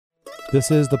This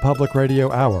is the Public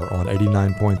Radio Hour on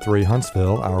 89.3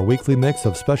 Huntsville, our weekly mix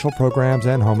of special programs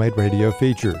and homemade radio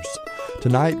features.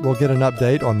 Tonight, we'll get an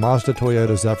update on Mazda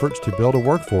Toyota's efforts to build a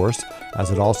workforce as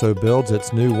it also builds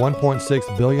its new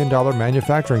 $1.6 billion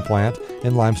manufacturing plant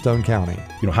in Limestone County.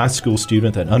 High school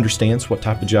student that understands what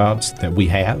type of jobs that we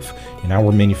have in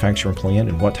our manufacturing plant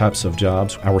and what types of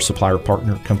jobs our supplier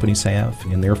partner companies have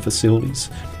in their facilities,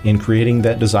 in creating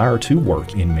that desire to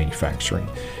work in manufacturing,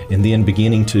 and then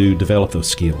beginning to develop those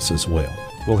skills as well.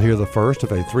 We'll hear the first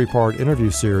of a three-part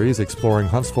interview series exploring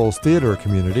Huntsville's theater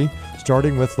community,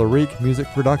 starting with Lyrique Music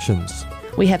Productions.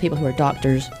 We have people who are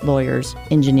doctors, lawyers,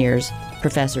 engineers,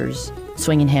 professors,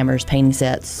 swinging hammers, painting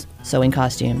sets, sewing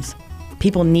costumes.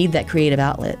 People need that creative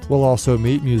outlet. We'll also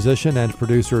meet musician and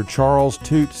producer Charles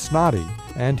Toot Snoddy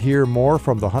and hear more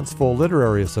from the Huntsville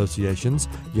Literary Association's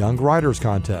Young Writers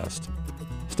Contest.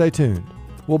 Stay tuned.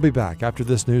 We'll be back after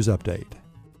this news update.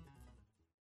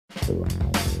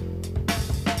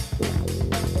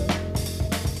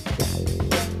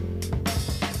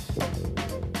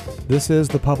 This is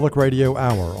the Public Radio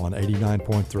Hour on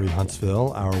 89.3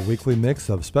 Huntsville, our weekly mix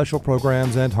of special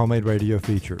programs and homemade radio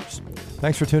features.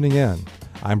 Thanks for tuning in.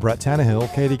 I'm Brett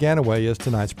Tannehill. Katy Ganaway is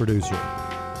tonight's producer.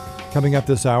 Coming up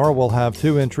this hour, we'll have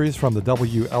two entries from the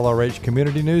WLRH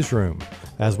Community Newsroom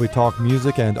as we talk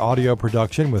music and audio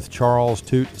production with Charles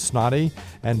Toot Snoddy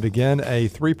and begin a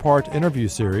three-part interview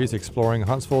series exploring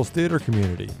Huntsville's theater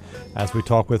community as we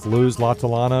talk with Luz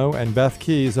Latilano and Beth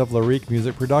Keys of Lyrique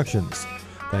Music Productions.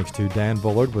 Thanks to Dan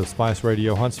Bullard with Spice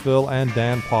Radio Huntsville and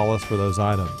Dan Paulus for those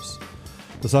items.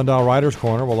 The Sundial Writers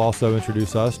Corner will also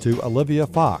introduce us to Olivia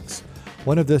Fox,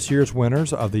 one of this year's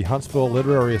winners of the Huntsville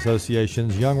Literary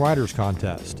Association's Young Writers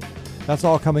Contest. That's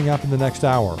all coming up in the next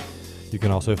hour. You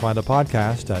can also find a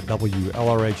podcast at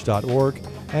WLRH.org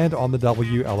and on the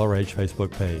WLRH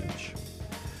Facebook page.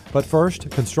 But first,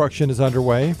 construction is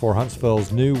underway for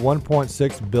Huntsville's new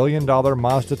 $1.6 billion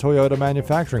Mazda Toyota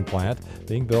manufacturing plant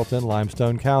being built in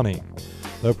Limestone County.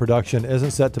 Though production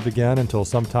isn't set to begin until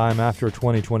sometime after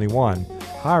 2021,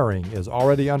 hiring is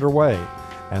already underway,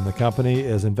 and the company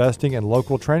is investing in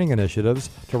local training initiatives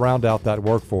to round out that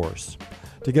workforce.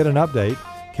 To get an update,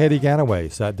 Katy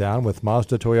Ganaway sat down with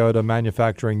Mazda Toyota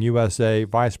Manufacturing USA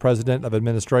Vice President of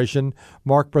Administration,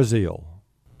 Mark Brazeal.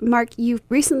 Mark, you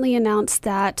recently announced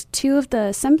that two of the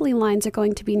assembly lines are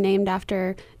going to be named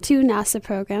after two NASA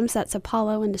programs, that's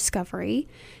Apollo and Discovery.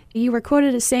 You were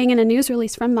quoted as saying in a news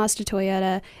release from Mazda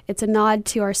Toyota, it's a nod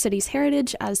to our city's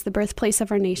heritage as the birthplace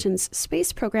of our nation's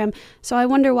space program. So I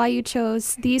wonder why you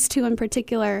chose these two in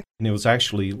particular. And it was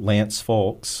actually Lance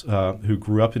Fox, who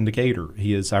grew up in Decatur.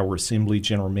 He is our assembly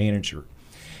general manager.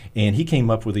 And he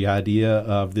came up with the idea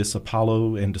of this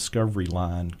Apollo and Discovery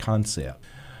line concept.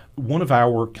 One of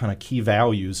our kind of key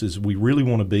values is we really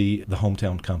want to be the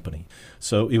hometown company.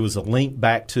 So it was a link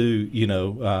back to,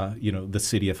 the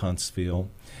city of Huntsville.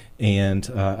 And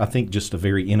I think just a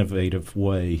very innovative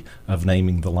way of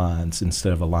naming the lines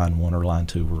instead of a line 1 or line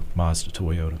 2 or Mazda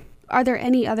Toyota. Are there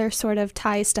any other sort of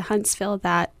ties to Huntsville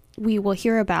that we will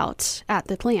hear about at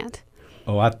the plant?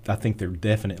 Oh, I think there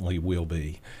definitely will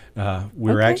be.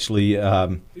 We're actually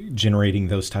generating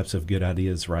those types of good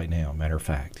ideas right now, matter of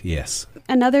fact, yes.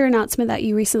 Another announcement that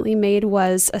you recently made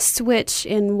was a switch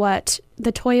in what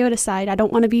the Toyota side, I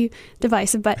don't want to be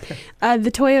divisive, but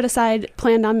the Toyota side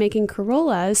planned on making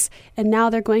Corollas, and now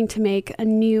they're going to make a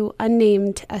new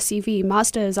unnamed SUV.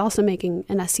 Mazda is also making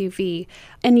an SUV,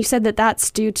 and you said that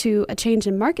that's due to a change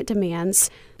in market demands.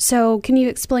 So can you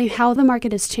explain how the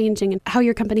market is changing and how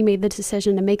your company made the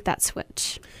decision to make that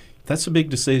switch? That's a big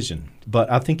decision, but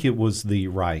I think it was the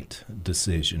right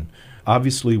decision.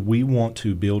 Obviously, we want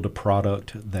to build a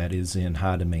product that is in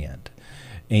high demand.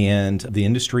 And the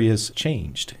industry has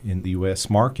changed in the U.S.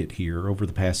 market here over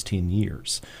the past 10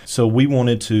 years. So we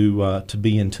wanted to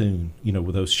be in tune,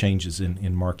 with those changes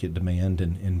in market demand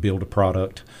and build a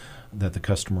product that the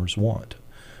customers want.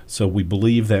 So we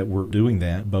believe that we're doing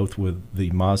that both with the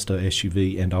Mazda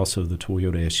SUV and also the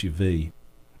Toyota SUV.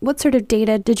 What sort of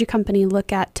data did your company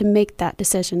look at to make that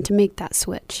decision, to make that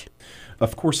switch?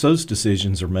 Of course, those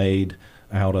decisions are made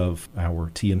out of our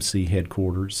TMC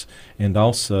headquarters and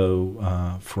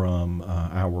also from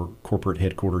our corporate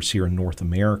headquarters here in North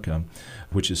America,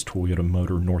 which is Toyota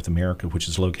Motor North America, which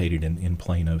is located in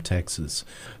Plano, Texas.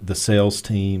 The sales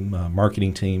team,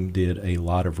 marketing team did a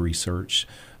lot of research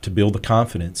to build the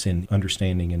confidence in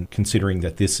understanding and considering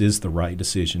that this is the right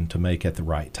decision to make at the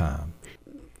right time.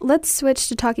 Let's switch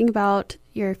to talking about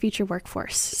your future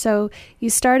workforce. So you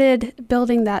started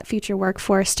building that future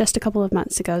workforce just a couple of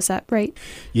months ago. Is that right?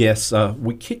 Yes.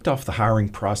 We kicked off the hiring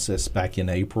process back in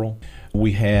April.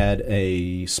 We had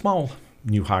a small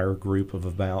new hire group of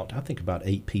about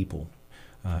 8 people,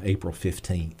 April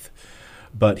 15th.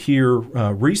 But here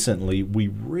recently, we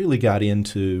really got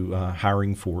into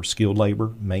hiring for skilled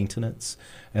labor, maintenance,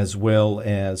 as well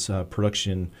as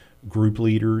production group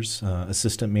leaders,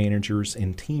 assistant managers,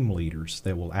 and team leaders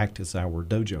that will act as our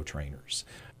dojo trainers.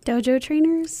 Dojo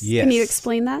trainers? Yes. Can you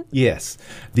explain that? Yes.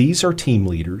 These are team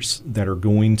leaders that are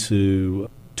going to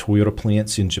Toyota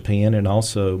plants in Japan and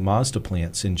also Mazda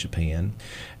plants in Japan,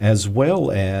 as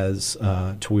well as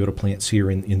Toyota plants here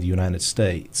in the United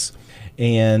States.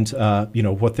 And,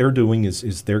 what they're doing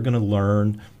is they're going to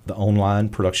learn the online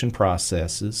production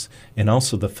processes and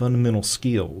also the fundamental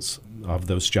skills of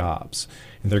those jobs.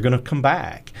 And they're going to come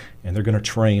back and they're going to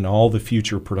train all the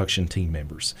future production team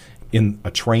members in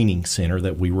a training center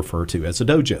that we refer to as a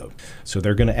dojo. So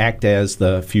they're going to act as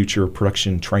the future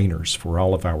production trainers for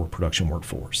all of our production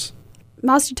workforce.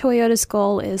 Mazda Toyota's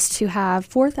goal is to have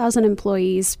 4,000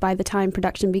 employees by the time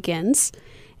production begins.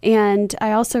 And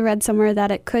I also read somewhere that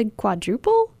it could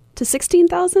quadruple to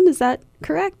 16,000. Is that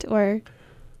correct? Or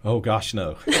Oh, gosh,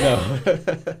 no. No.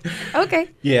 Okay.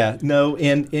 Yeah, no,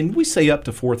 and we say up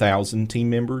to 4,000 team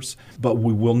members, but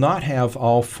we will not have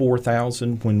all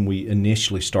 4,000 when we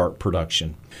initially start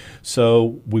production.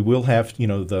 So we will have,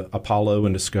 the Apollo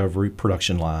and Discovery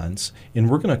production lines, and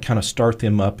we're going to kind of start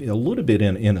them up a little bit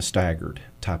in a staggered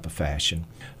type of fashion.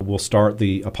 We'll start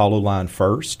the Apollo line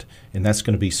first, and that's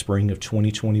going to be spring of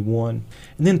 2021.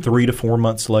 And then 3 to 4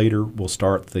 months later, we'll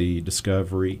start the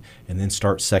Discovery and then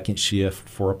start second shift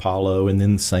for Apollo, and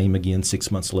then the same again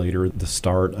 6 months later, the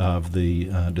start of the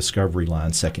Discovery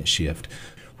line second shift.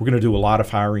 We're going to do a lot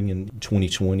of hiring in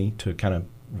 2020 to kind of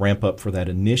ramp up for that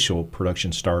initial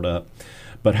production startup,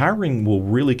 but hiring will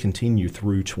really continue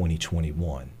through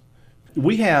 2021.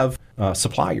 We have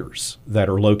suppliers that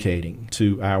are locating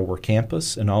to our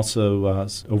campus and also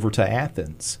over to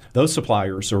Athens. Those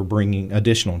suppliers are bringing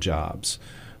additional jobs.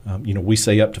 We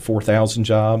say up to 4,000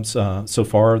 jobs. So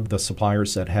far, the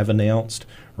suppliers that have announced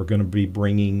are going to be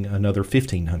bringing another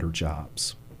 1,500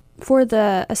 jobs. For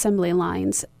the assembly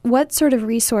lines, what sort of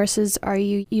resources are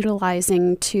you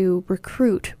utilizing to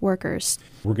recruit workers?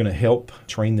 We're going to help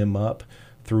train them up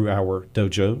through our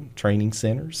dojo training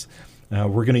centers.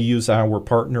 We're going to use our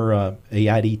partner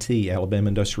AIDT, Alabama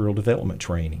Industrial Development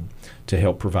Training, to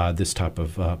help provide this type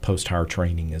of post-hire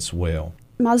training as well.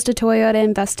 Mazda Toyota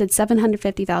invested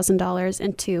 $750,000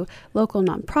 into local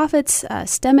nonprofits,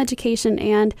 STEM education,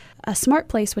 and a Smart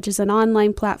Place, which is an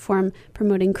online platform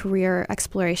promoting career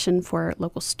exploration for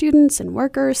local students and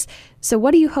workers. So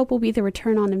what do you hope will be the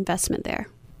return on investment there?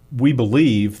 We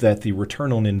believe that the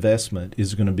return on investment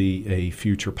is going to be a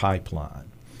future pipeline.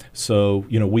 So,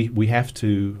 we have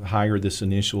to hire this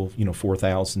initial,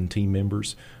 4,000 team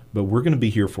members, but we're going to be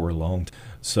here for a long time.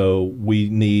 So we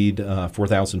need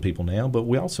 4,000 people now, but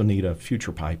we also need a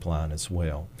future pipeline as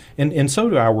well. And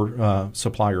so do our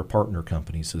supplier partner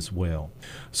companies as well.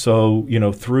 So,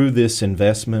 through this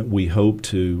investment, we hope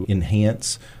to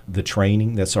enhance the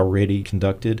training that's already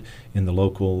conducted in the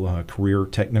local career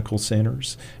technical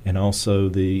centers and also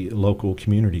the local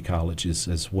community colleges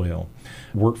as well.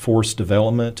 Workforce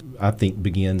development, I think,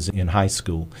 begins in high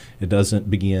school. It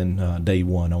doesn't begin day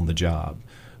one on the job.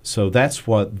 So that's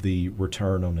what the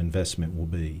return on investment will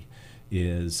be,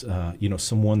 is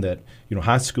someone that,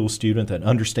 high school student that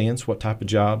understands what type of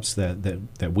jobs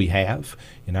that we have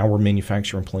in our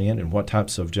manufacturing plant and what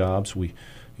types of jobs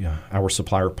our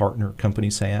supplier partner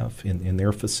companies have in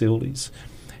their facilities,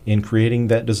 and creating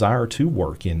that desire to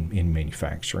work in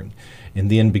manufacturing,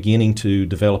 and then beginning to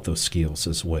develop those skills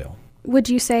as well. Would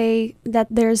you say that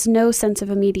there's no sense of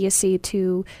immediacy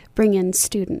to bring in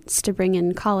students, to bring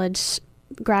in college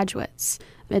graduates?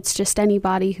 It's just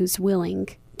anybody who's willing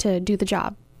to do the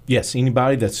job. Yes,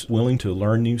 anybody that's willing to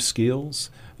learn new skills.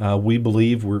 We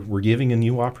believe we're giving a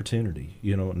new opportunity,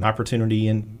 an opportunity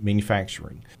in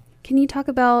manufacturing. Can you talk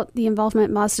about the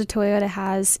involvement Mazda Toyota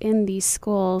has in these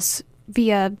schools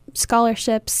via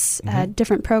scholarships,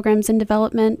 different programs in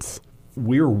development?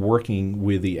 We're working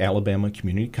with the Alabama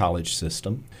Community College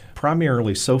system,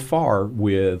 primarily so far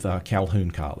with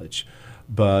Calhoun College.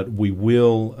 But we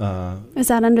will... Is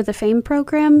that under the FAME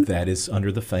program? That is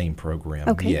under the FAME program,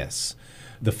 okay. Yes.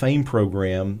 The FAME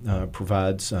program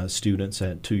provides students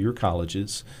at two-year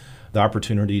colleges the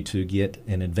opportunity to get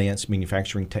an advanced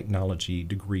manufacturing technology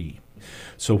degree.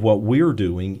 So what we're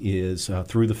doing is,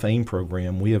 through the FAME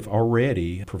program, we have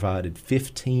already provided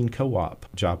 15 co-op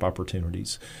job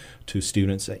opportunities to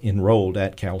students enrolled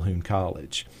at Calhoun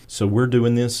College. So we're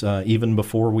doing this even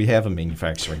before we have a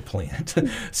manufacturing plant.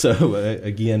 So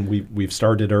again, we've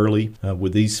started early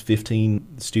with these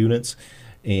 15 students,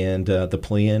 And the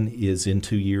plan is in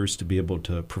 2 years to be able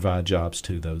to provide jobs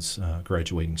to those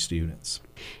graduating students.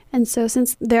 And so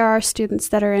since there are students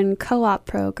that are in co-op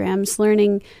programs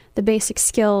learning the basic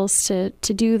skills to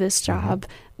do this job,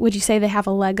 would you say they have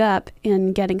a leg up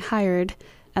in getting hired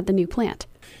at the new plant?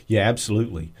 Yeah,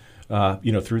 absolutely.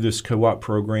 Through this co-op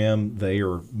program, they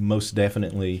are most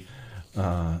definitely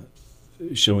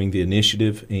showing the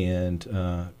initiative and,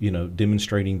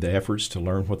 demonstrating the efforts to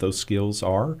learn what those skills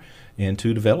are and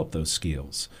to develop those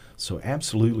skills. So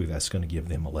absolutely, that's going to give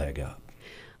them a leg up.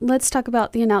 Let's talk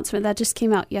about the announcement that just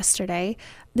came out yesterday.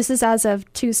 This is as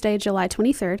of Tuesday, July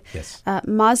 23rd. Yes.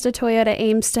 Mazda Toyota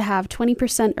aims to have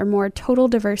 20% or more total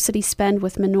diversity spend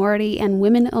with minority and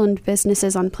women-owned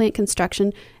businesses on plant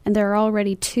construction, and there are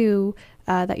already 2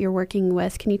 that you're working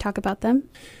with. Can you talk about them?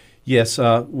 Yes.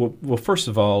 Well, first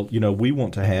of all, we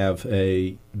want to have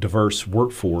a diverse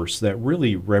workforce that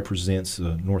really represents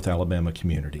the North Alabama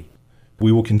community.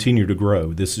 We will continue to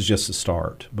grow. This is just a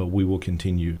start, but we will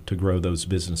continue to grow those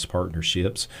business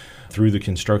partnerships through the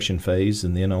construction phase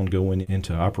and then ongoing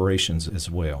into operations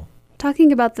as well.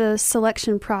 Talking about the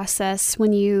selection process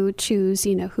when you choose,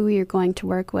 who you're going to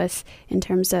work with in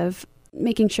terms of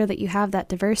making sure that you have that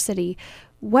diversity,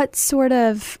 what sort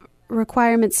of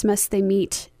requirements must they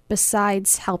meet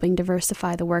besides helping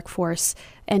diversify the workforce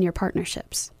and your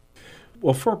partnerships?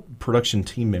 Well, for production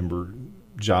team member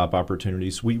job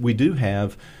opportunities, we do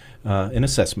have an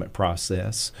assessment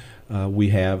process. We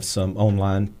have some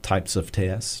online types of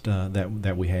tests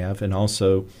that we have, and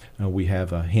also we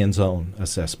have a hands-on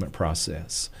assessment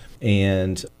process.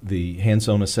 And the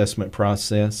hands-on assessment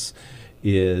process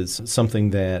is something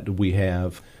that we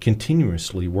have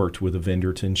continuously worked with a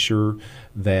vendor to ensure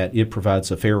that it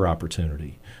provides a fair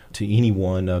opportunity to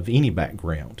anyone of any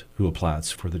background who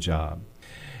applies for the job.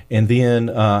 And then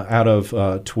out of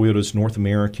Toyota's North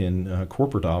American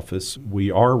corporate office, we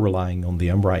are relying on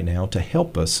them right now to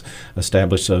help us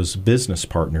establish those business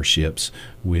partnerships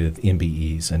with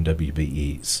MBEs and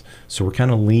WBEs. So we're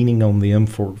kind of leaning on them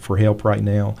for help right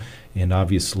now, and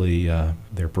obviously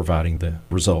they're providing the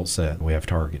results that we have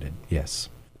targeted, yes.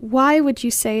 Why would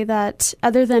you say that,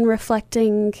 other than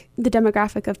reflecting the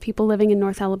demographic of people living in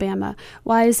North Alabama,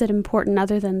 why is it important,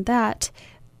 other than that,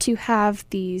 to have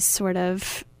these sort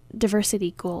of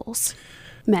diversity goals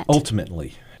met?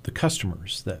 Ultimately, the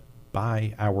customers that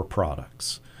buy our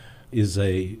products is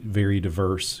a very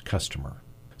diverse customer.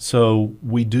 So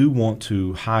we do want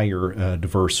to hire a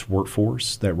diverse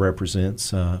workforce that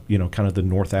represents, kind of the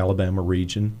North Alabama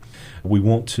region. We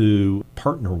want to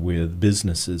partner with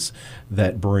businesses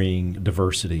that bring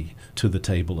diversity to the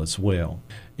table as well.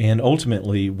 And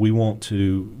ultimately, we want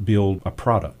to build a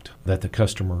product that the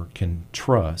customer can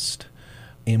trust.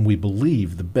 And we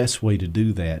believe the best way to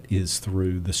do that is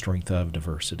through the strength of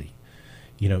diversity.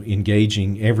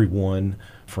 Engaging everyone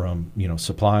from,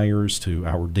 suppliers to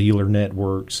our dealer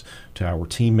networks to our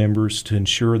team members to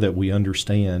ensure that we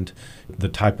understand the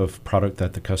type of product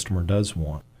that the customer does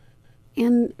want.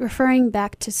 And referring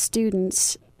back to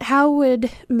students, how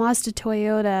would Mazda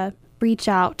Toyota reach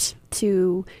out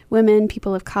to women,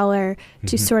 people of color,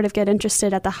 to sort of get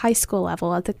interested at the high school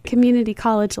level, at the community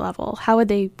college level? How would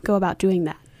they go about doing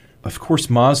that? Of course,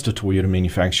 Mazda Toyota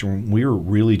Manufacturing, we are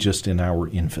really just in our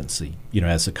infancy,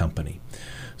 as a company.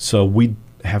 So we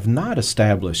have not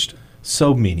established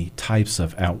so many types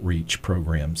of outreach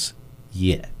programs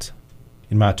yet.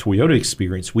 In my Toyota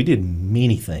experience, we did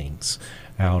many things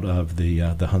out of the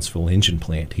Huntsville engine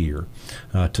plant here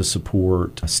to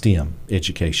support STEM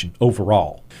education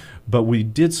overall. But we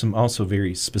did some also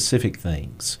very specific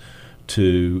things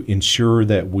to ensure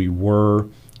that we were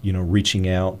reaching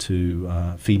out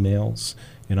to females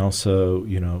and also,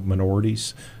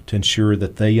 minorities to ensure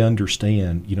that they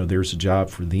understand, there's a job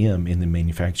for them in the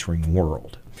manufacturing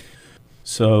world.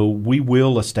 So we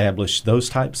will establish those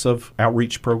types of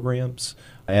outreach programs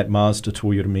at Mazda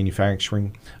Toyota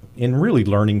Manufacturing, and really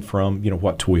learning from,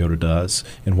 what Toyota does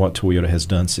and what Toyota has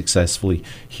done successfully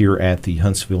here at the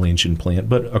Huntsville engine plant,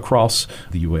 but across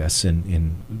the U.S.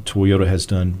 And Toyota has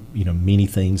done, many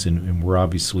things, and we're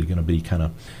obviously going to be kind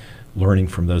of learning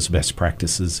from those best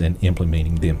practices and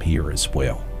implementing them here as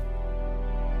well.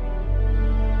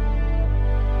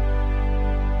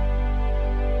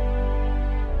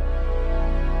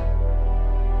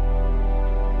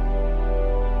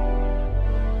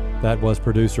 That was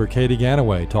producer Katy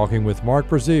Ganaway talking with Mark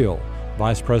Brazeal,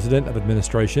 Vice President of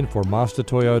Administration for Mazda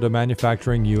Toyota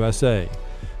Manufacturing USA.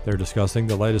 They're discussing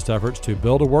the latest efforts to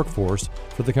build a workforce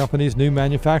for the company's new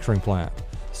manufacturing plant,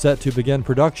 set to begin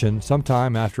production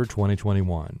sometime after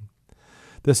 2021.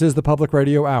 This is the Public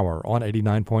Radio Hour on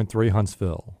 89.3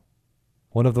 Huntsville.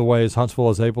 One of the ways Huntsville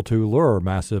is able to lure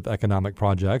massive economic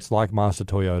projects like Mazda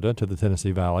Toyota to the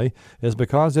Tennessee Valley is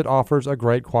because it offers a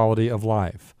great quality of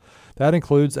life. That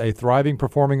includes a thriving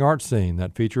performing arts scene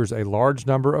that features a large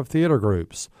number of theater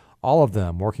groups, all of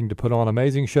them working to put on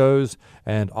amazing shows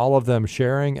and all of them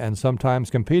sharing and sometimes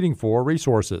competing for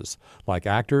resources like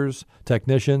actors,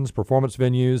 technicians, performance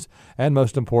venues, and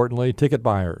most importantly, ticket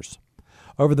buyers.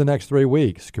 Over the next 3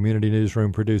 weeks, Community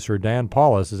Newsroom producer Dan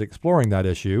Paulus is exploring that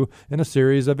issue in a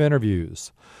series of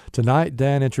interviews. Tonight,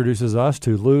 Dan introduces us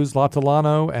to Luz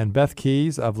Latilano and Beth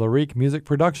Keys of Lyrique Music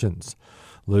Productions.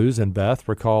 Luz and Beth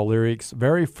recall Lyrique's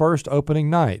very first opening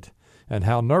night and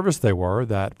how nervous they were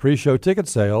that pre-show ticket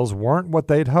sales weren't what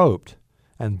they'd hoped.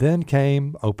 And then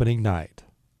came opening night.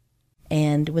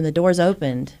 And when the doors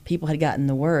opened, people had gotten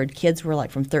the word. Kids were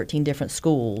like from 13 different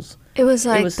schools. It was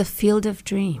like the field of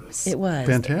dreams. It was.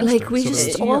 Fantastic. Like we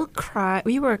just all cried.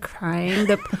 We were crying.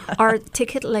 Our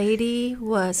ticket lady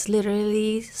was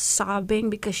literally sobbing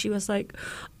because she was like,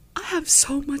 I have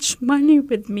so much money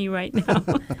with me right now.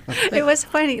 It was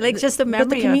funny, like just the memory of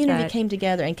that. But the community came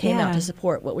together and came out to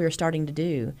support what we were starting to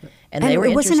do. And they were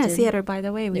interested. It wasn't a theater, by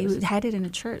the way. We had it in a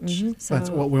church. Mm-hmm. So that's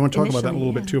what we want to talk about that a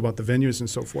little bit, too, about the venues and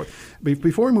so forth.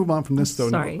 Before we move on from this,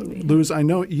 Luz, I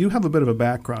know you have a bit of a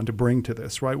background to bring to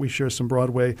this, right? We share some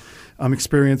Broadway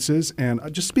experiences. And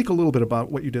just speak a little bit about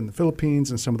what you did in the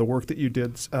Philippines and some of the work that you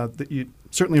did that you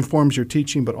certainly informs your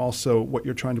teaching, but also what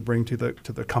you're trying to bring to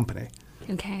the company.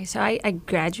 Okay, so I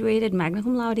graduated magna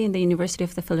cum laude in the University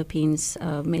of the Philippines,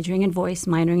 majoring in voice,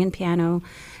 minoring in piano,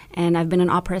 and I've been an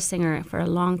opera singer for a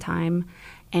long time,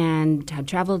 and have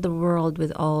traveled the world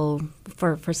with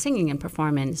for singing and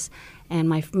performance. And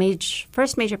my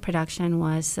first major production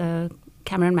was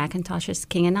Cameron Mackintosh's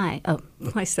King and I. Oh,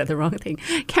 I said the wrong thing.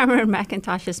 Cameron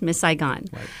Mackintosh's Miss Saigon,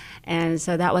 right. And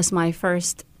so that was my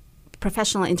first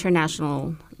professional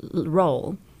international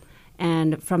role.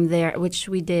 And from there, which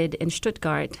we did in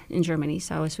Stuttgart in Germany,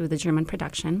 so I was with the German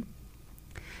production.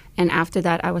 And after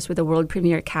that, I was with the world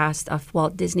premiere cast of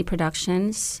Walt Disney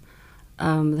Productions,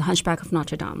 The Hunchback of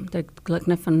Notre Dame, the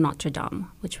Glöckner von Notre Dame,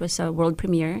 which was a world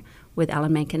premiere with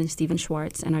Alan Menken and Stephen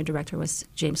Schwartz, and our director was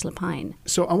James Lapine.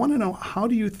 So I want to know, how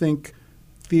do you think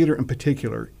theater in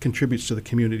particular contributes to the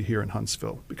community here in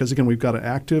Huntsville? Because again, we've got an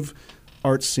active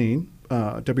arts scene.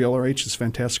 WLRH is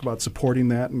fantastic about supporting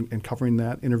that and covering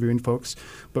that, interviewing folks.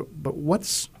 But what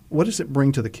does it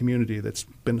bring to the community that's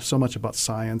been so much about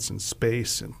science and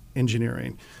space and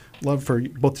engineering? Love for you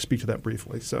both to speak to that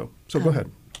briefly. So go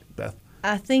ahead, Beth.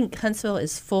 I think Huntsville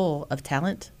is full of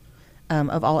talent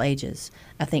of all ages.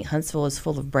 I think Huntsville is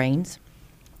full of brains.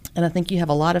 And I think you have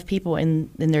a lot of people in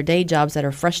their day jobs that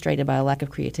are frustrated by a lack of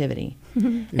creativity.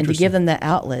 And to give them that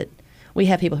outlet, we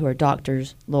have people who are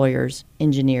doctors, lawyers,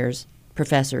 engineers,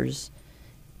 professors,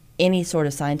 any sort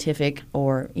of scientific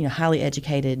or highly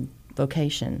educated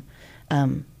vocation,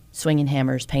 swinging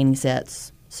hammers, painting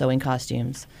sets, sewing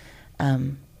costumes.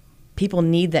 People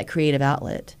need that creative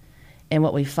outlet. And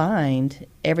what we find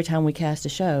every time we cast a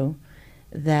show,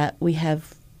 that we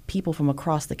have people from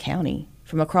across the county,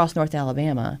 from across North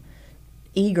Alabama,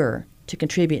 eager to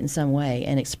contribute in some way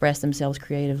and express themselves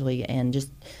creatively and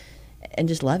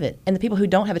just love it. And the people who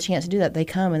don't have a chance to do that, they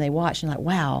come and they watch and like,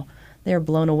 wow, they're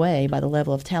blown away by the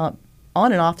level of talent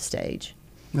on and off the stage.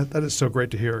 That is so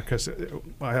great to hear, because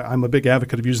I'm a big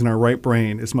advocate of using our right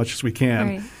brain as much as we can.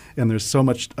 Right. And there's so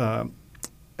much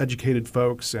educated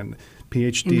folks and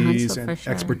PhDs and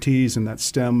expertise in that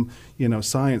STEM,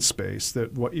 science space,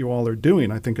 that what you all are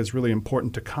doing, I think, is really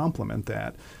important to complement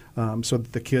that, so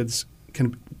that the kids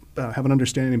can have an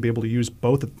understanding and be able to use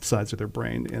both sides of their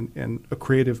brain in a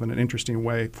creative and an interesting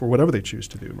way for whatever they choose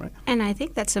to do, right? And I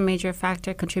think that's a major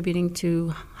factor contributing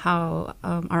to how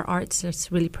our arts is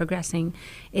really progressing,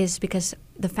 is because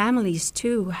the families,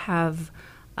 too, have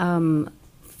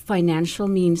financial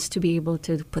means to be able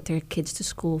to put their kids to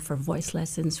school for voice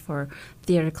lessons, for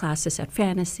theater classes at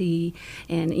Fantasy,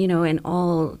 and and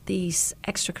all these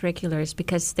extracurriculars,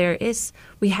 because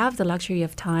we have the luxury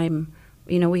of time,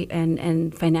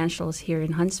 and financials here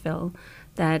in Huntsville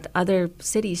that other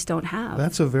cities don't have.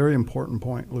 That's a very important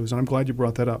point, Luz, and I'm glad you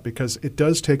brought that up, because it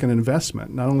does take an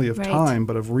investment, not only of time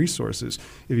but of resources,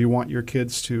 if you want your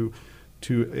kids to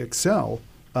excel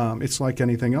It's like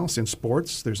anything else. In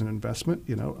sports, there's an investment.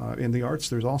 In the arts,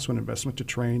 there's also an investment to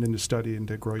train and to study and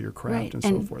to grow your craft and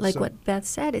so forth. Like what Beth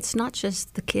said, it's not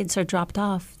just the kids are dropped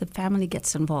off; the family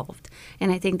gets involved,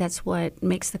 and I think that's what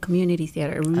makes the community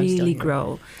theater really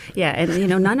grow. Yeah, and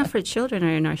none of her children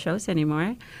are in our shows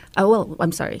anymore. Oh well,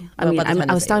 I'm sorry. I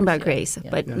was talking about Grace,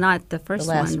 but not the first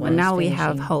one. But now we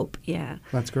have Hope. Yeah,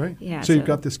 that's great. Yeah, so you've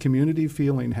got this community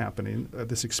feeling happening,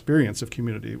 this experience of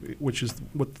community, which is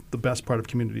what the best part of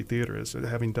community theater is,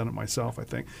 having done it myself. I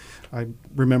think I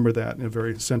remember that in a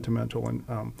very sentimental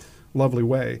and lovely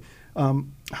way. How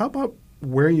about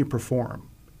where you perform?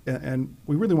 And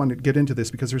we really want to get into this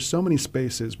because there's so many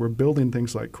spaces. We're building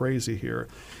things like crazy here,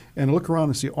 and I look around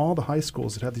and see all the high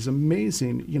schools that have these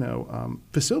amazing,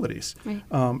 facilities, right.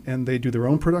 And they do their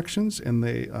own productions, and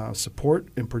they support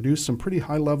and produce some pretty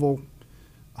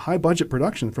high-budget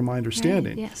production, from my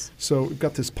understanding. Right, yes. So we've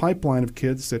got this pipeline of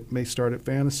kids that may start at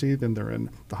Fantasy, then they're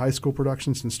in the high school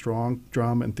productions and strong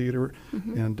drama and theater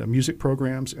and music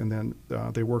programs, and then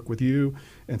they work with you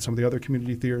and some of the other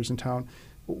community theaters in town.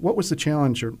 What was the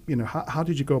challenge, or how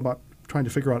did you go about trying to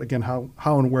figure out, again, how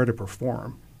and where to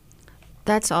perform?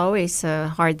 That's always a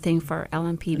hard thing for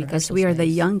LMP because we are the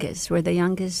youngest. We're the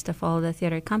youngest of all the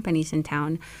theater companies in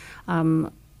town.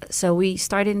 So we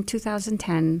started in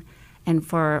 2010. And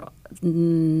for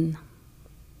 9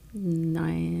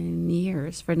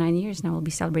 years now, we'll be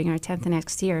celebrating our 10th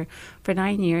next year. For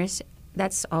 9 years,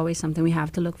 that's always something we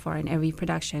have to look for in every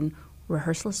production,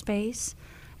 rehearsal space.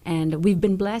 And we've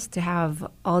been blessed to have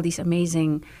all these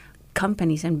amazing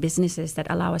companies and businesses that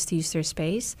allow us to use their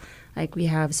space. Like we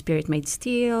have Spirit Made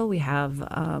Steel, we have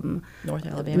North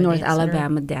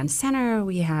Alabama Dance Center,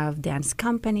 we have Dance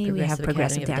Company, we have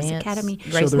Progressive Dance Academy.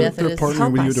 So they're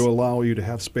partnering with you to allow you to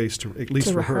have space to at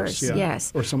least rehearse. Yeah.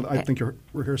 Yes. Or I think you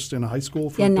rehearsed in a high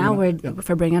school. Now we're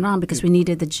for Bring It On because we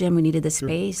needed the gym, we needed the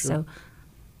space. Sure. So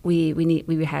we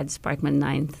had Sparkman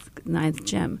ninth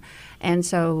gym. And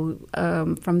so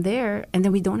from there, and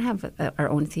then we don't have our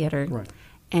own theater. Right.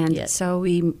 And so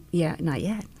not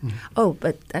yet. Mm-hmm. Oh,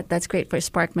 but that's great for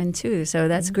Sparkman too. So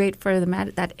that's great for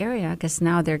that area because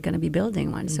now they're going to be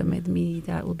building one. So maybe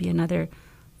that will be another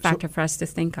factor for us to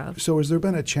think of. So has there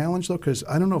been a challenge though? Because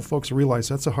I don't know if folks realize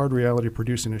that's a hard reality of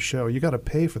producing a show. You got to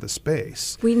pay for the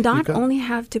space. We not only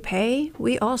have to pay,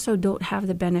 we also don't have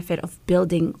the benefit of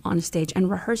building on stage and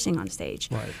rehearsing on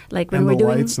stage. Right. Like when and we're the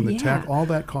doing lights and the tech, all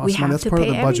that costs money. That's part of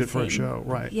the budget for a show,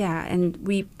 right? Yeah, and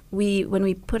we when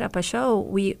we put up a show,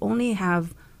 we only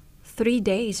have 3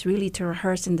 days really to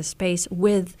rehearse in the space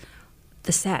with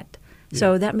the set. Yeah.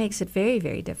 So that makes it very,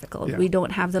 very difficult. Yeah. We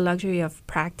don't have the luxury of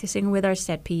practicing with our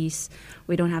set piece.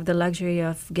 We don't have the luxury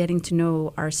of getting to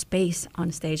know our space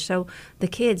on stage. So the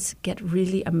kids get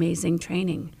really amazing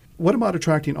training. What about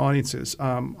attracting audiences?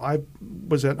 I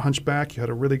was at Hunchback. You had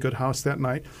a really good house that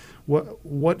night.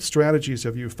 What strategies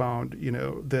have you found,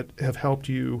 that have helped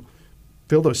you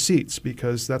fill those seats?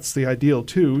 Because that's the ideal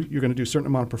too. You're going to do a certain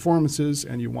amount of performances,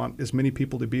 and you want as many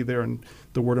people to be there and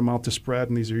the word of mouth to spread.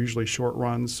 And these are usually short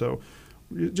runs. So,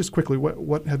 just quickly,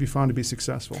 what have you found to be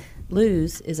successful?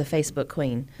 Luz is a Facebook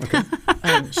queen. Okay.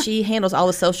 She handles all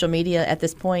the social media at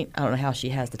this point. I don't know how she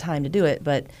has the time to do it,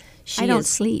 but I don't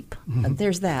sleep.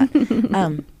 There's that.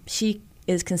 She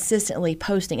is consistently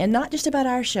posting, and not just about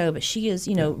our show, but she is,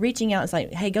 reaching out. It's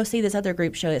like, hey, go see this other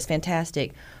group show. It's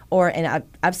fantastic. And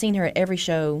I've seen her at every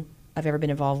show I've ever been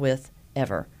involved with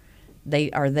ever.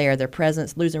 They are there. Their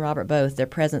presence, Luz and Robert both, their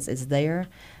presence is there.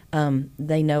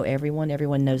 They know everyone.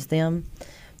 Everyone knows them.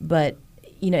 But,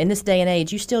 in this day and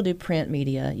age, you still do print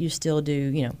media. You still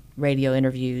do, radio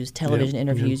interviews, television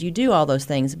interviews. Mm-hmm. You do all those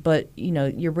things. But,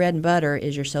 your bread and butter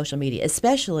is your social media,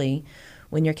 especially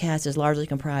when your cast is largely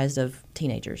comprised of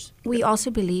teenagers. We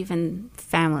also believe in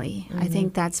family. Mm-hmm. I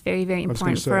think that's very, very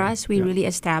important for us. We really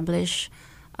establish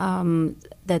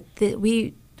that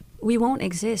we won't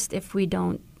exist if we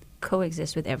don't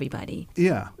coexist with everybody.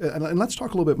 Yeah, and let's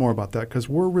talk a little bit more about that because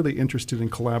we're really interested in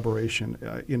collaboration.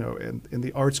 And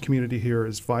the arts community here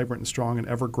is vibrant and strong and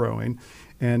ever growing,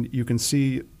 and you can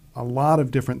see a lot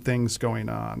of different things going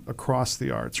on across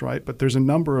the arts, right? But there's a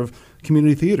number of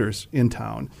community theaters in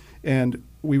town, and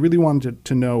we really wanted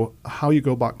to know how you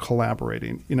go about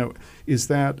collaborating. Is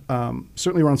that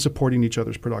certainly around supporting each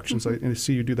other's productions? Mm-hmm. I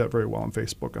see you do that very well on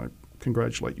Facebook, and I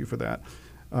congratulate you for that.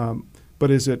 But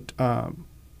is it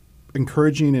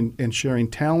encouraging and sharing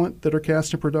talent that are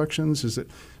cast in productions? Is it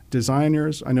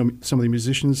designers? I know some of the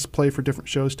musicians play for different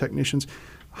shows, technicians.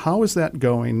 How is that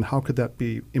going? How could that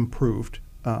be improved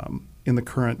in the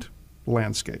current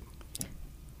landscape?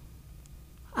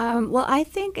 Well, I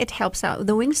think it helps out.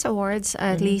 The Wings Awards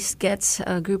at least gets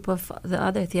a group of the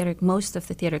other most of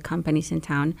the theater companies in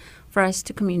town for us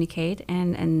to communicate.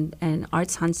 And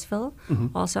Arts Huntsville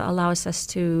also allows us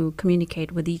to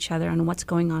communicate with each other on what's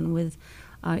going on with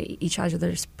each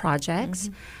other's projects.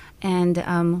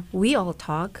 And we all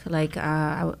talk. Like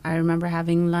I remember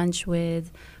having lunch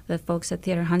with the folks at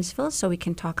Theater Huntsville so we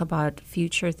can talk about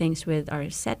future things with our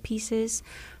set pieces,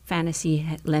 Fantasy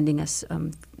lending us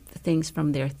things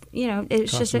from their,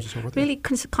 it's just a really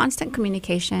constant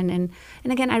communication. And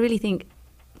again, I really think,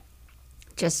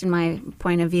 just in my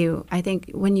point of view, I think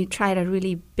when you try to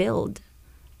really build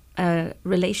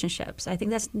relationships, I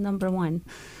think that's number one.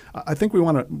 I think we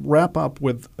want to wrap up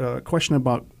with a question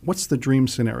about what's the dream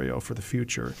scenario for the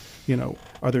future?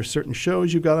 Are there certain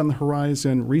shows you've got on the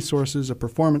horizon, resources, a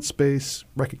performance space,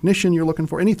 recognition you're looking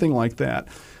for, anything like that?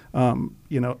 I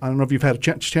don't know if you've had a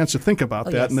chance to think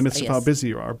about that in the midst of how busy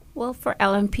you are. Well, for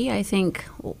LMP, I think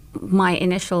my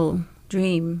initial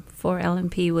dream for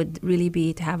LMP would really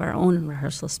be to have our own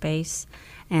rehearsal space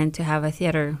and to have a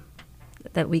theater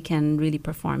that we can really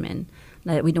perform in,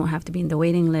 that we don't have to be in the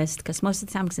waiting list, because most of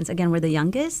the time, since again we're the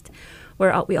youngest,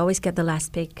 we always get the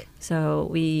last pick, so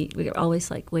we're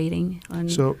always like waiting on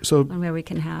where we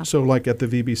can have. So like at the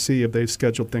VBC, if they've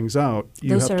scheduled things out,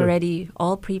 those are already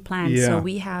all pre-planned. So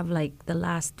we have like the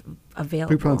last available.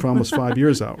 Pre-planned for almost 5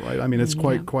 years out, right? I mean, it's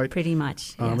quite pretty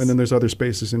much. Yes. And then there's other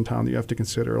spaces in town that you have to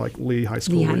consider, like Lee High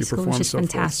School, where you perform, which is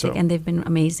fantastic, and they've been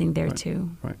amazing there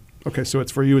too. Right. Okay, so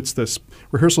it's for you. It's this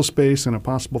rehearsal space and a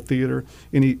possible theater.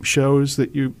 Any shows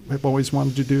that you have always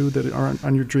wanted to do that are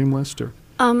on your dream list, or?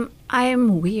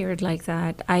 I'm weird like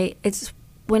that. It's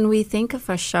when we think of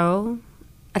a show,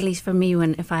 at least for me,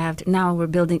 if I have to. Now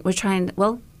we're trying.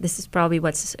 Well, this is probably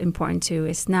what's important too.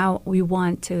 Is now we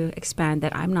want to expand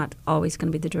that. I'm not always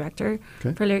going to be the director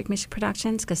for Lyrique Music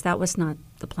Productions, because that was not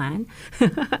the plan.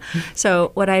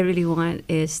 So what I really want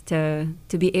is to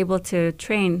be able to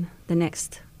train the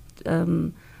next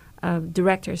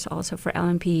directors also for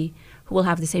LMP who will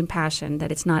have the same passion,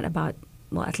 that it's not about,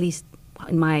 well, at least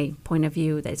in my point of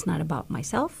view, that it's not about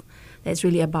myself, that it's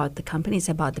really about the company, it's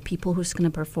about the people who's going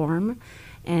to perform.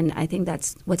 And I think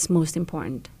that's what's most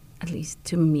important, at least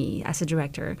to me as a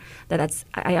director,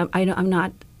 I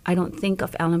don't think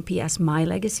of LMP as my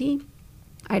legacy.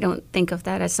 I don't think of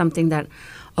that as something that,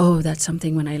 that's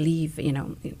something when I leave,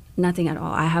 nothing at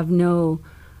all. I have no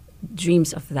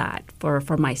dreams of that for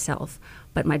myself,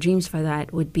 but my dreams for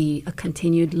that would be a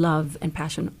continued love and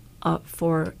passion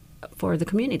for the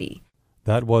community.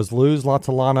 That was Luz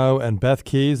Latilano and Beth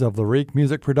Keys of Lyrique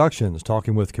Music Productions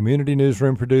talking with Community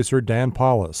Newsroom producer Dan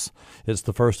Paulus. It's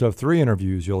the first of 3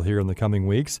 interviews you'll hear in the coming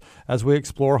weeks as we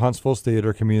explore Huntsville's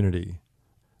theater community.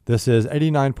 This is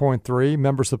 89.3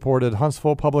 member-supported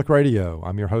Huntsville Public Radio.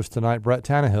 I'm your host tonight, Brett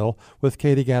Tannehill, with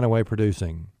Katy Ganaway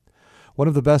producing. One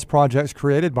of the best projects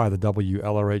created by the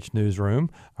WLRH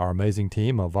Newsroom, our amazing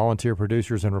team of volunteer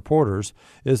producers and reporters,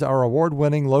 is our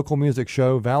award-winning local music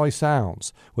show Valley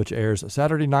Sounds, which airs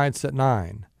Saturday nights at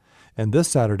 9. In this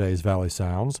Saturday's Valley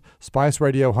Sounds, Spice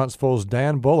Radio Huntsville's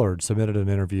Dan Bullard submitted an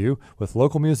interview with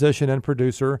local musician and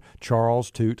producer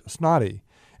Charles Toot Snoddy,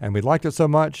 and we liked it so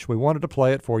much we wanted to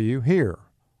play it for you here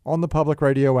on the Public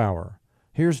Radio Hour.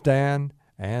 Here's Dan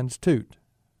and Toot.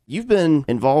 You've been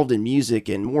involved in music,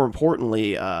 and more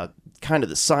importantly, kind of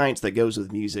the science that goes with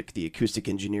music, the acoustic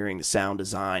engineering, the sound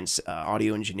design,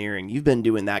 audio engineering. You've been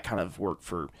doing that kind of work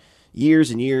for years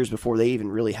and years before they even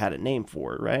really had a name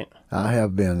for it, right? I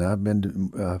have been. I've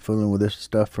been fooling with this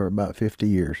stuff for about 50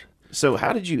 years. So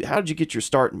how did you get your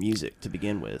start in music to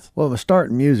begin with? Well, my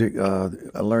start in music,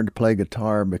 I learned to play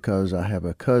guitar because I have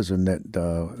a cousin that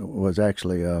was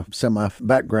actually a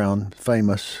semi-background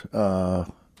famous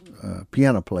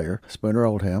piano player, Spooner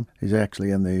Oldham. He's actually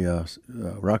in the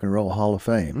Rock and Roll Hall of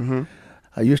Fame. Mm-hmm.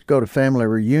 I used to go to family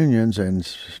reunions, and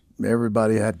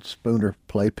everybody had Spooner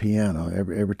play piano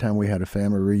every time we had a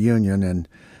family reunion,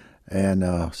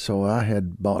 and so I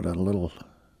had bought a little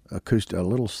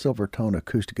Silvertone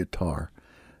acoustic guitar,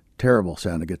 terrible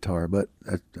sounding guitar, but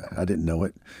I didn't know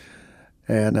it.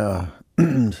 And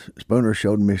Spooner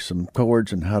showed me some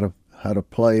chords and how to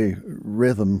play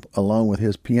rhythm along with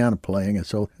his piano playing. And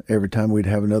so every time we'd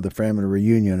have another family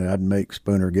reunion, I'd make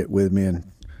Spooner get with me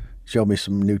and show me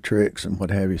some new tricks and what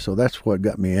have you. So that's what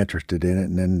got me interested in it.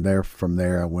 And then from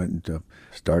there, I went and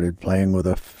started playing with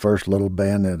a first little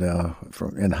band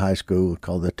in high school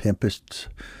called the Tempests.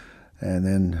 And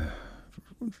then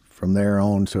from there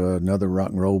on to another rock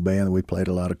and roll band. We played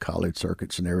a lot of college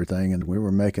circuits and everything. And we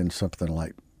were making something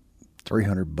like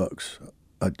 $300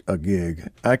 a gig.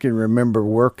 I can remember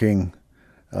working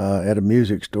at a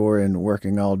music store and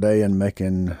working all day and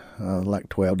making like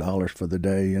 $12 for the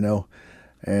day, you know.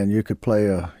 And you could play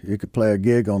a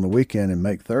gig on the weekend and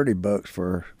make $30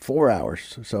 for 4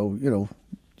 hours. So, you know,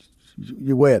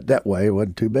 you weigh it that way, it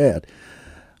wasn't too bad.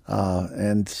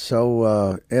 And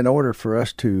so in order for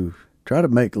us to try to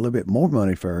make a little bit more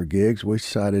money for our gigs, we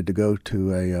decided to go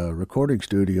to a recording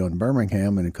studio in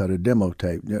Birmingham and cut a demo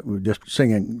tape. We were just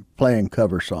playing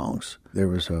cover songs. There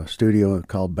was a studio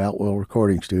called Boutwell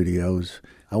Recording Studios.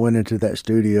 I went into that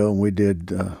studio and we did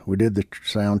the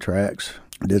soundtracks,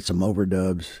 did some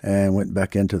overdubs, and went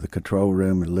back into the control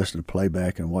room and listened to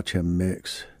playback and watch him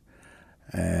mix.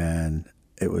 And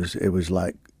it was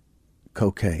like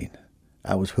cocaine.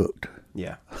 I was hooked.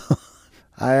 Yeah.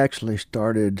 I actually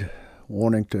started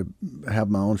wanting to have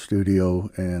my own studio,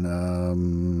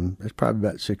 and it's probably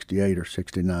about 68 or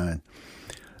 69.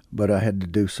 But I had to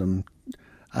do some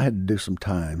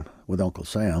time with Uncle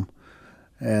Sam,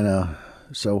 and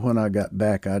so when I got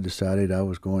back, I decided I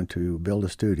was going to build a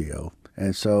studio.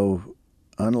 And so,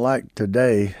 unlike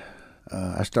today,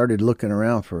 I started looking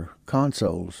around for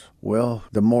consoles. Well,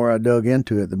 the more I dug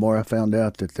into it, the more I found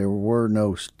out that there were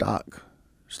no stock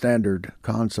standard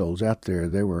consoles out there.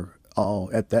 They were all,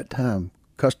 at that time,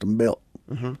 custom built.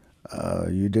 Mm-hmm.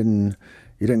 You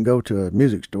didn't go to a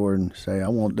music store and say, I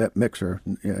want that mixer.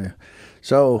 Yeah.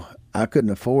 So I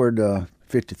couldn't afford a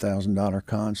 $50,000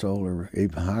 console or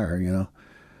even higher, you know.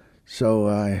 So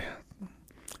I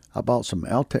bought some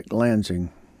Altec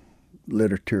Lansing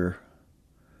literature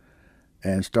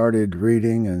and started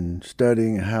reading and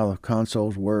studying how the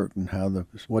consoles worked and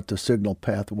what the signal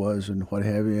path was and what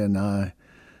have you. And I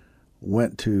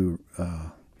went to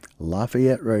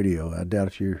Lafayette Radio. I doubt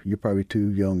if you're probably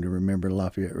too young to remember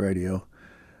Lafayette Radio.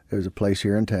 It was a place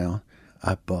here in town.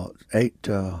 I bought 8.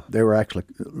 They were actually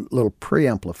little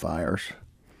preamplifiers,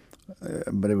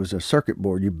 but it was a circuit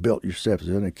board you built yourself. It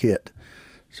was in a kit.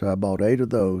 So I bought 8 of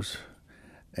those,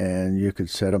 and you could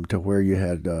set them to where you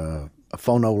had a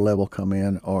phono level come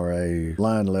in, or a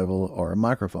line level, or a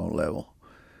microphone level.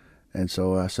 And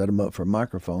so I set them up for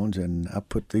microphones, and I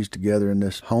put these together in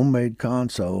this homemade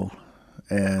console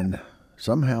and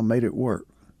somehow made it work.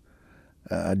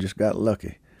 I just got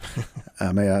lucky.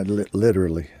 I mean, I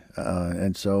literally.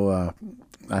 And so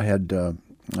I had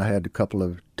a couple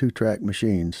of 2-track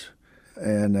machines,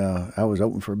 and I was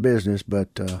open for business,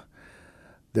 but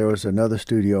there was another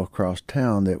studio across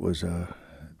town that was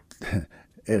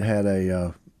it had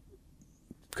a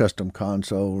custom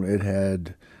console. It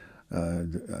had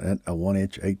a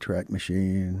 1-inch 8-track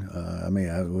machine. I mean,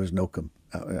 there was no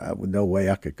way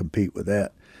I could compete with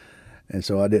that. And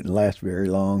so I didn't last very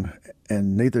long,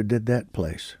 and neither did that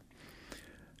place.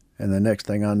 And the next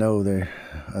thing I know,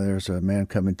 there's a man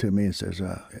coming to me and says,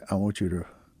 I'm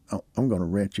going to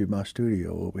rent you my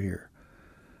studio over here.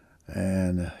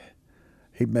 And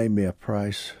he made me a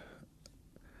price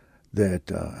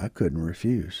that I couldn't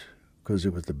refuse, because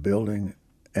it was the building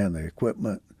and the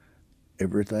equipment,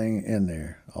 everything in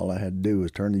there. All I had to do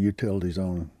was turn the utilities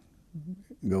on,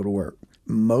 go to work.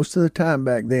 Most of the time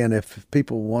back then, if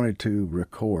people wanted to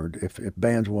record, if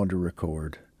bands wanted to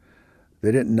record,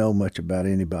 they didn't know much about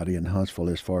anybody in Huntsville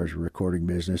as far as the recording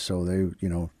business, so they,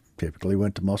 typically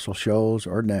went to Muscle Shoals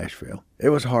or Nashville. It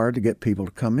was hard to get people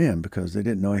to come in because they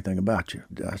didn't know anything about you.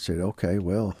 I said, okay,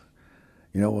 well,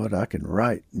 you know what, I can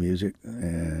write music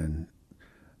and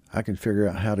I can figure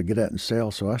out how to get out and sell,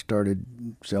 so I started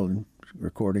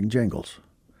recording jingles,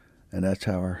 and that's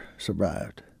how I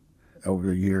survived. Over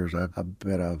the years, I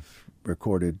bet I've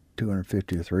recorded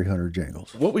 250 or 300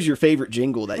 jingles. What was your favorite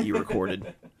jingle that you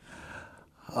recorded?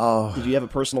 Did you have a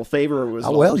personal favorite? Or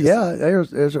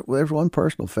was there's one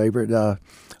personal favorite. Now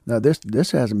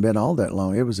this hasn't been all that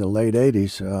long. It was the late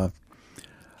 '80s.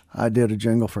 I did a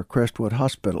jingle for Crestwood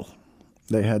Hospital.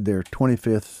 They had their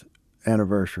 25th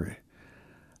anniversary,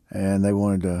 and they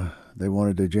wanted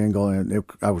a jingle. And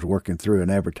I was working through an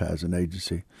advertising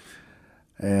agency,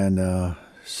 and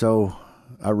so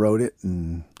I wrote it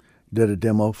and did a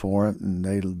demo for it, and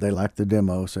they liked the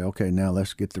demo. Say, okay, now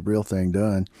let's get the real thing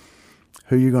done.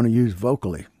 Who are you going to use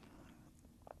vocally?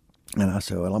 And I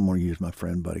said, well, I'm going to use my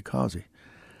friend Buddy Causey.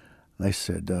 They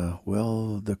said,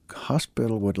 well, the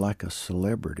hospital would like a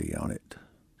celebrity on it.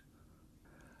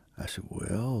 I said,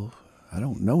 well, I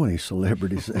don't know any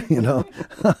celebrities,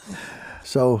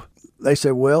 So they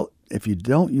said, well, if you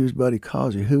don't use Buddy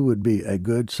Causey, who would be a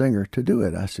good singer to do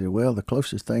it? I said, well, the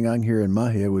closest thing I can hear in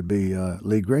my head would be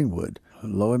Lee Greenwood.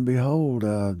 Lo and behold,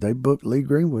 they booked Lee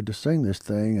Greenwood to sing this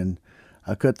thing, and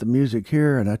I cut the music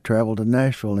here, and I traveled to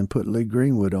Nashville and put Lee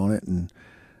Greenwood on it, and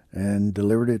and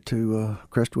delivered it to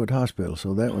Crestwood Hospital.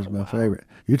 So that was my favorite.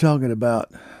 You're talking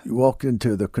about, you walked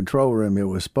into the control room. It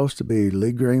was supposed to be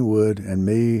Lee Greenwood and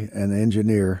me and the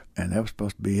engineer, and that was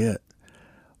supposed to be it.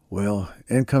 Well,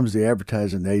 in comes the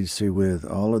advertising agency with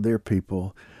all of their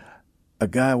people, a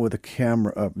guy with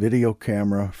a video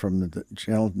camera from the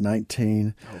Channel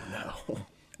 19. Oh, no.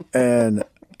 And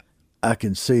I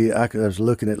was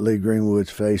looking at Lee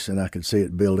Greenwood's face, and I could see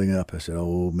it building up. I said,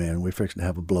 oh, man, we're fixing to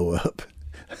have a blow up.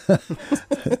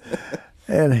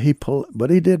 And he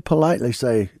did politely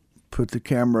say, put the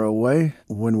camera away.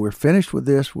 When we're finished with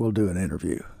this, we'll do an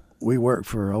interview. We worked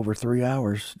for over 3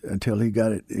 hours until he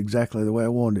got it exactly the way I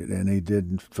wanted it, and he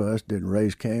didn't fuss, didn't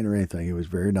raise Cain or anything. He was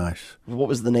very nice. What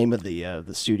was the name of the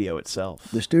studio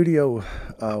itself? The studio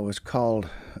was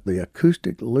called the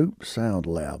Acoustic Loop Sound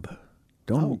Lab.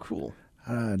 Oh, cool.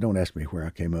 Don't ask me where I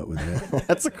came up with that.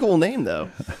 That's a cool name, though.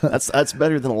 That's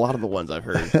better than a lot of the ones I've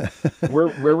heard.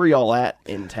 Where were y'all at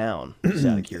in town? Just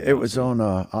out of curiosity. It was on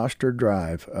Oster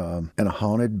Drive, in a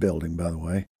haunted building, by the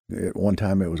way. At one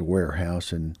time, it was a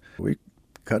warehouse, and we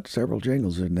cut several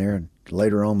jingles in there. And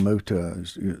later on, moved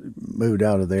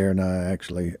out of there, and I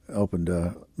actually opened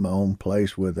my own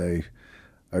place with a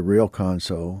real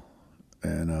console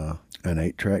and an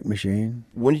 8-track machine.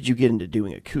 When did you get into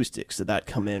doing acoustics? Did that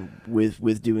come in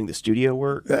with doing the studio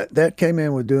work? That came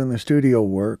in with doing the studio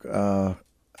work. I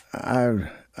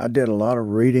did a lot of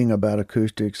reading about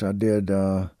acoustics. I did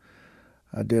a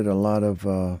lot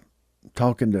of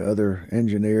talking to other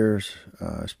engineers,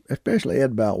 especially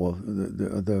Ed Boutwell,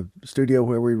 the studio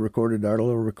where we recorded our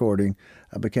little recording.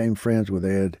 I became friends with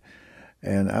Ed,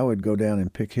 and I would go down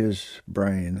and pick his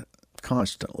brain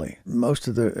constantly. Most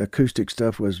of the acoustic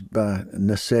stuff was by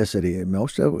necessity, and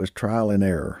most of it was trial and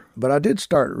error. But I did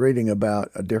start reading about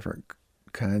different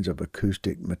kinds of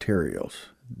acoustic materials.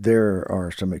 There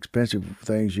are some expensive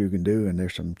things you can do, and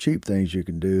there's some cheap things you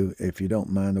can do if you don't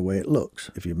mind the way it looks.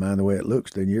 If you mind the way it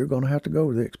looks, then you're going to have to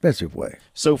go the expensive way.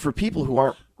 So for people who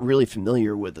aren't really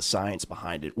familiar with the science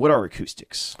behind it, what are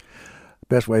acoustics?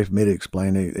 Best way for me to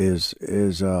explain it is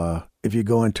if you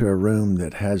go into a room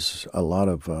that has a lot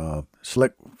of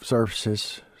slick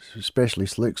surfaces, especially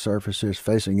slick surfaces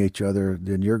facing each other,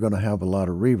 then you're going to have a lot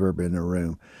of reverb in the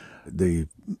room. The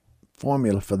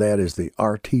formula for that is the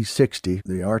RT60.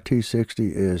 The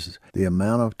RT60 is the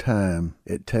amount of time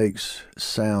it takes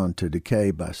sound to decay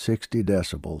by 60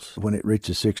 decibels. When it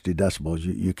reaches 60 decibels,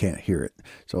 you can't hear it.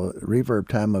 So the reverb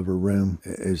time of a room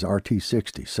is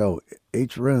RT60. So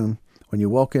each room, when you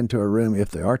walk into a room, if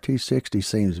the RT60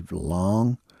 seems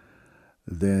long,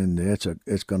 then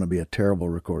it's going to be a terrible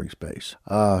recording space.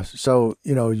 So,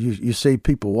 you see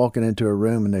people walking into a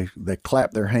room and they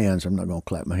clap their hands. I'm not going to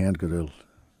clap my hands because it'll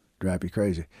drive you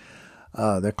crazy.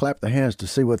 They clap their hands to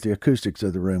see what the acoustics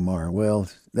of the room are. Well,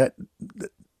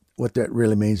 what that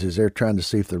really means is they're trying to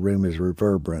see if the room is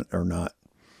reverberant or not,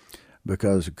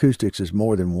 because acoustics is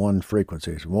more than one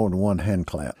frequency. It's more than one hand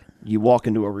clap. You walk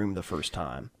into a room the first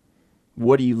time.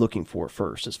 What are you looking for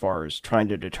first as far as trying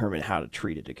to determine how to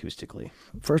treat it acoustically?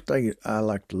 First thing I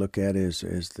like to look at is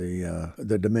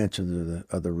the dimensions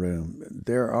of the room.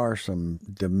 There are some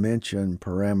dimension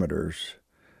parameters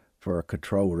for a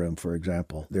control room, for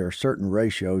example. There are certain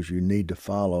ratios you need to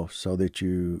follow so that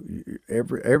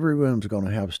every room's going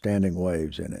to have standing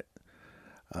waves in it.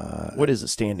 What is a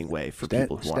standing wave for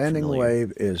people who aren't standing familiar?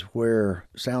 Wave is where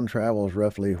sound travels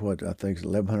roughly, what I think is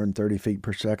 1,130 feet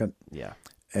per second. Yeah.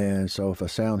 And so if a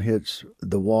sound hits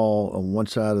the wall on one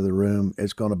side of the room,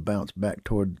 it's going to bounce back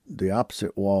toward the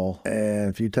opposite wall. And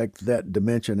if you take that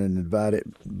dimension and divide it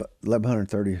by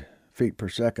 1,130 feet per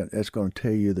second, it's going to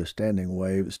tell you the standing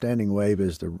wave. The standing wave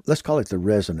is let's call it the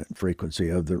resonant frequency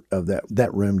of that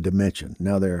room dimension.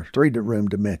 Now there are 3 room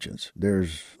dimensions.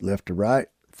 There's left to right,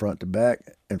 front to back,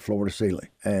 and floor to ceiling.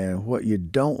 And what you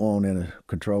don't want in a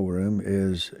control room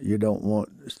is you don't want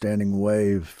standing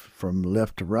wave from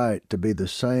left to right to be the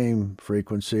same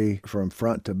frequency from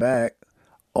front to back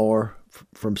or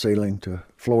from ceiling to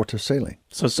floor to ceiling.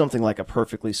 So something like a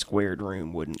perfectly squared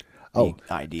room wouldn't be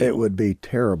ideal. It would be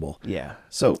terrible. Yeah.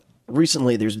 So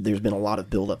recently there's been a lot of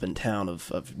buildup in town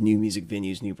of new music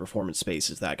venues, new performance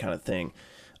spaces, that kind of thing.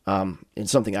 And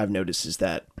something I've noticed is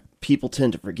that people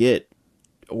tend to forget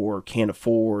or can't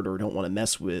afford or don't want to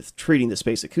mess with treating the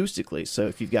space acoustically. So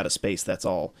if you've got a space that's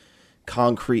all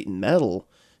concrete and metal,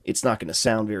 it's not going to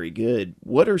sound very good.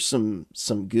 What are some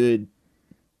good,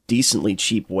 decently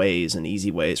cheap ways and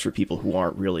easy ways for people who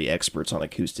aren't really experts on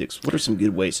acoustics? What are some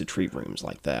good ways to treat rooms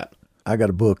like that? I got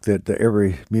a book that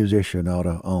every musician ought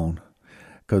to own,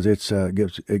 because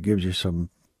it gives you some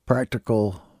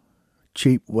practical,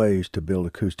 cheap ways to build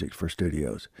acoustics for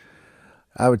studios.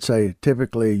 I would say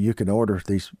typically you can order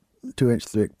these 2-inch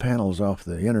thick panels off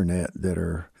the internet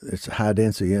it's high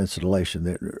density insulation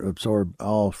that absorb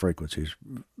all frequencies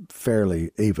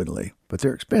fairly evenly, but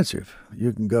they're expensive.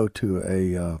 You can go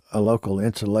to a local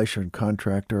insulation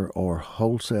contractor or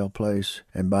wholesale place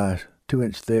and buy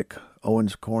 2-inch thick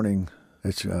Owens Corning.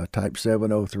 It's type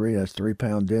 703. That's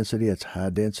 3-pound density. It's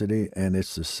high density, and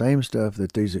it's the same stuff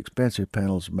that these expensive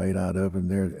panels are made out of. And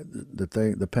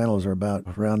the panels are about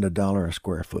around $1 a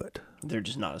square foot. They're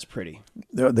just not as pretty.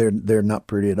 They're not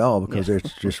pretty at all because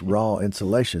it's just raw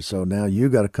insulation. So now you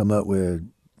got to come up with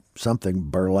something,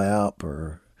 burlap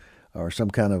or some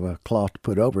kind of a cloth to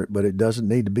put over it. But it doesn't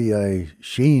need to be a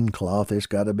sheen cloth. It's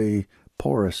got to be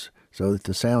porous so that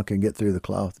the sound can get through the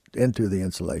cloth into the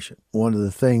insulation. One of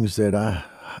the things that I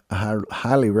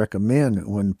highly recommend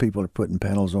when people are putting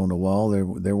panels on the wall,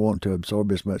 they're wanting to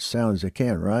absorb as much sound as they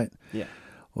can, right? Yeah.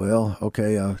 Well,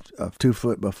 okay, a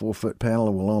 2-foot by 4-foot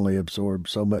panel will only absorb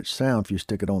so much sound if you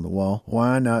stick it on the wall.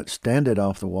 Why not stand it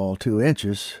off the wall 2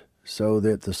 inches so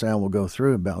that the sound will go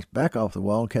through and bounce back off the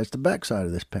wall and catch the backside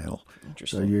of this panel?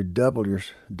 Interesting. So you double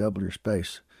your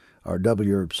space or double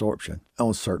your absorption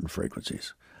on certain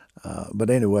frequencies. But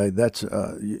anyway, that's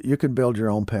you can build your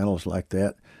own panels like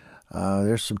that.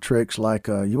 There's some tricks like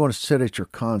you want to sit at your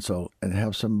console and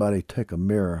have somebody take a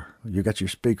mirror. You got your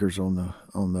speakers on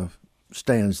the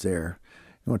stands there.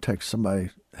 You want to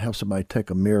have somebody take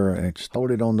a mirror and just hold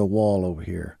it on the wall over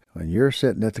here. When you're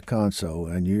sitting at the console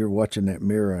and you're watching that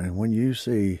mirror, and when you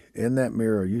see in that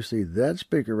mirror, you see that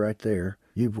speaker right there,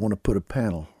 you want to put a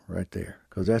panel right there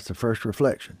because that's the first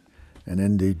reflection. And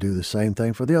then they do the same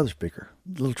thing for the other speaker.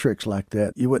 Little tricks like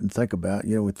that you wouldn't think about.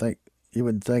 You wouldn't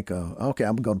think, okay,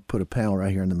 I'm going to put a panel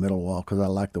right here in the middle wall because I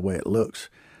like the way it looks.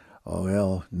 Oh,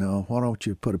 well, no, why don't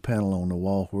you put a panel on the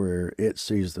wall where it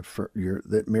sees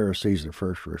that mirror sees the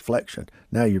first reflection?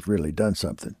 Now you've really done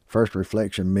something. First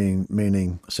reflection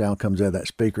meaning sound comes out of that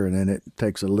speaker and then it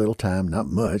takes a little time, not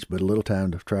much, but a little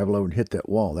time to travel over and hit that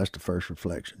wall. That's the first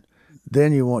reflection.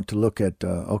 Then you want to look at, do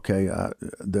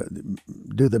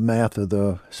the math of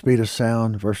the speed of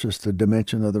sound versus the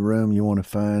dimension of the room. You want to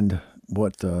find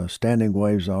what the standing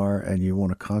waves are, and you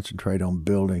want to concentrate on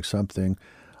building something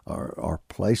or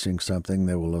placing something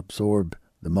that will absorb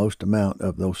the most amount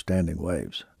of those standing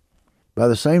waves. By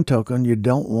the same token, you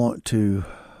don't want to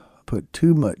put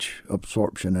too much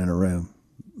absorption in a room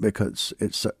because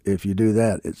if you do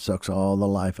that, it sucks all the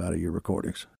life out of your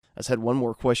recordings. I just had one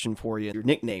more question for you. Your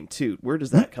nickname, Toot, where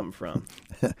does that come from?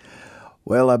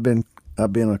 Well, I've been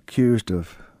accused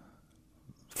of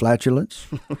flatulence.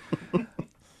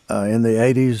 In the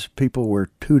 80s, people were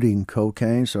tooting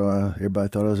cocaine, so everybody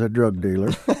thought I was a drug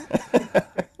dealer.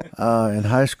 In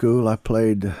high school, I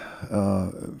played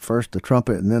first the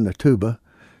trumpet and then the tuba,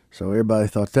 so everybody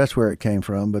thought that's where it came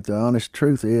from. But the honest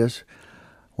truth is,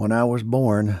 when I was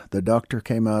born, the doctor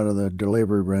came out of the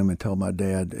delivery room and told my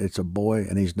dad, it's a boy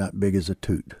and he's not big as a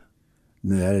toot.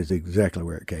 And that is exactly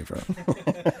where it came from.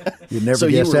 You'd never so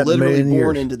guess you were that in a literally million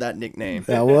born years. into that nickname.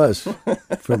 I was,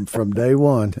 from day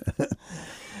one.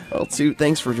 Well, Toot,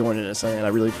 thanks for joining us, and I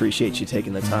really appreciate you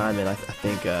taking the time. And I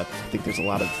think there's a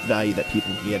lot of value that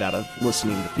people can get out of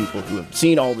listening to people who have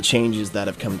seen all the changes that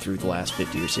have come through the last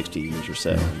 50 or 60 years or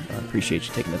so. I appreciate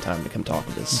you taking the time to come talk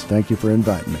with us. Thank you for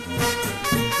inviting me.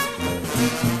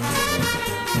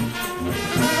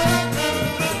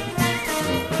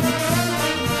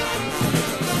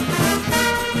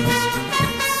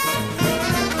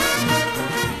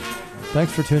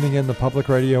 Thanks for tuning in the Public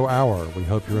Radio Hour. We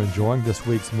hope you're enjoying this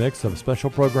week's mix of special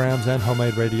programs and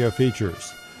homemade radio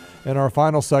features. In our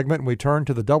final segment, we turn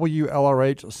to the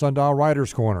WLRH Sundial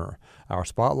Writers Corner, our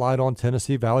spotlight on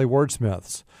Tennessee Valley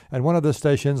wordsmiths, and one of the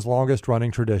station's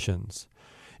longest-running traditions.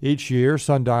 Each year,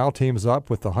 Sundial teams up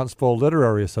with the Huntsville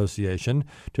Literary Association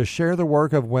to share the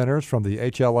work of winners from the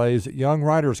HLA's Young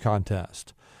Writers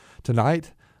Contest.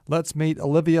 Tonight, let's meet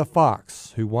Olivia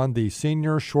Fox, who won the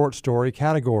Senior Short Story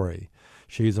category.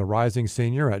 She's a rising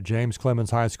senior at James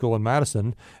Clemens High School in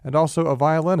Madison and also a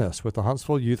violinist with the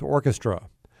Huntsville Youth Orchestra.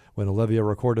 When Olivia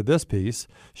recorded this piece,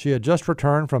 she had just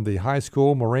returned from the high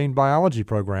school marine biology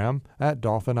program at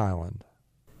Dauphin Island.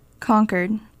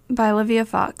 Concord by Olivia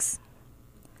Fox.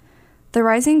 The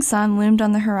rising sun loomed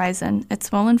on the horizon, its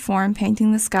swollen form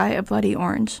painting the sky a bloody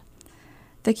orange.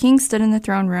 The king stood in the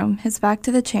throne room, his back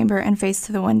to the chamber and face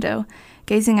to the window,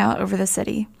 gazing out over the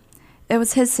city. It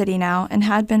was his city now, and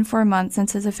had been for a month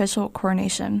since his official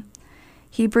coronation.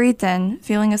 He breathed in,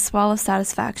 feeling a swell of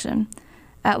satisfaction.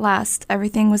 At last,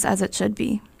 everything was as it should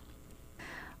be.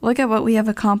 Look at what we have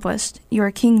accomplished. You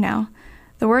are king now.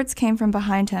 The words came from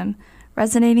behind him,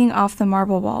 resonating off the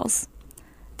marble walls.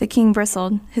 The king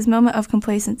bristled, his moment of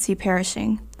complacency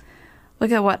perishing. Look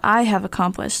at what I have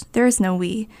accomplished. There is no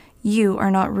we. You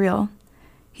are not real.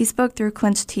 He spoke through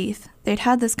clenched teeth. They'd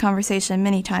had this conversation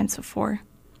many times before.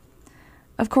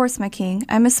 Of course, my king,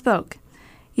 I misspoke.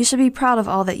 You should be proud of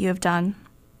all that you have done.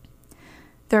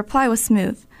 The reply was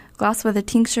smooth, glossed with a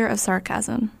tincture of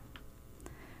sarcasm.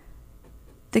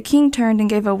 The king turned and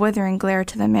gave a withering glare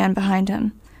to the man behind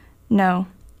him. No,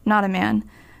 not a man.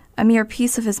 A mere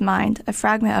piece of his mind, a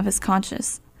fragment of his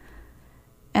conscience.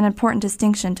 An important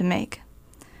distinction to make.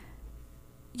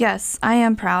 Yes, I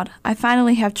am proud. I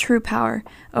finally have true power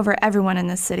over everyone in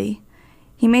this city.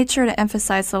 He made sure to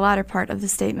emphasize the latter part of the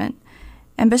statement.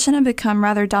 Ambition had become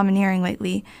rather domineering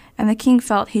lately, and the king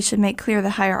felt he should make clear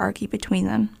the hierarchy between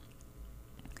them.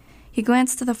 He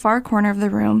glanced to the far corner of the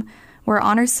room, where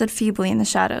Honor stood feebly in the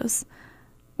shadows.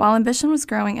 While ambition was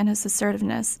growing in his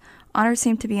assertiveness, Honor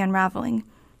seemed to be unraveling.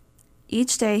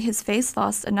 Each day his face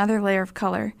lost another layer of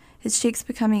color, his cheeks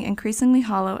becoming increasingly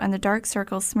hollow and the dark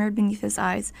circles smeared beneath his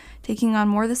eyes taking on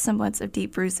more the semblance of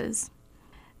deep bruises.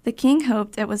 The king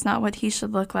hoped it was not what he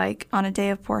should look like on a day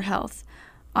of poor health.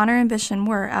 Honor and ambition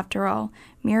were, after all,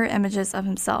 mirror images of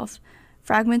himself,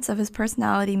 fragments of his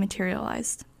personality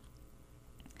materialized.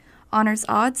 Honor's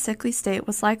odd, sickly state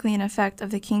was likely an effect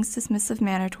of the king's dismissive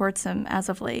manner towards him as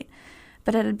of late,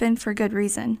 but it had been for good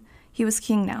reason. He was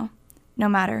king now. No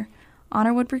matter.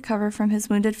 Honor would recover from his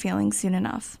wounded feelings soon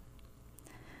enough.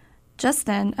 Just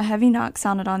then, a heavy knock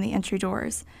sounded on the entry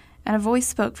doors, and a voice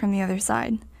spoke from the other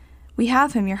side. "We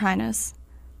have him, Your Highness."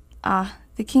 Ah,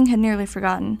 the king had nearly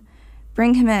forgotten.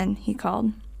 "Bring him in," he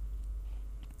called.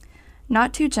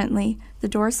 Not too gently, the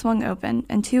door swung open,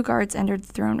 and 2 guards entered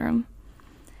the throne room.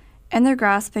 In their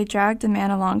grasp, they dragged the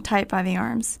man along tight by the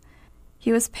arms.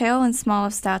 He was pale and small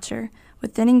of stature,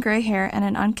 with thinning gray hair and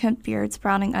an unkempt beard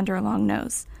sprouting under a long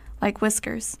nose, like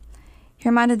whiskers. He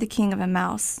reminded the king of a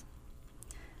mouse.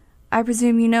 "I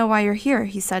presume you know why you're here,"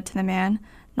 he said to the man,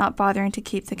 not bothering to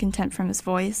keep the contempt from his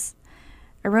voice.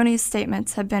 "Erroneous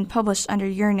statements have been published under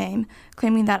your name,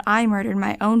 claiming that I murdered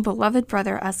my own beloved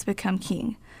brother as to become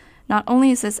king. Not only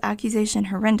is this accusation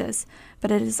horrendous, but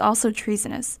it is also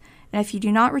treasonous, and if you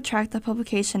do not retract the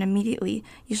publication immediately,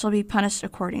 you shall be punished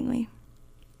accordingly."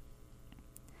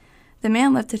 The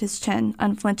man lifted his chin,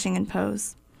 unflinching in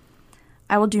pose.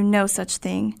 "I will do no such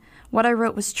thing. What I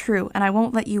wrote was true, and I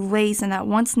won't let you laze in that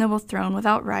once noble throne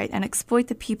without right and exploit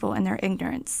the people in their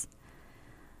ignorance."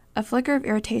 A flicker of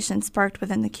irritation sparked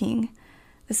within the king.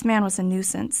 This man was a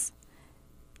nuisance.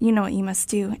 "You know what you must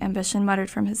do," Ambition muttered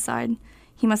from his side.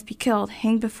 "He must be killed,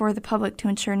 hanged before the public to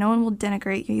ensure no one will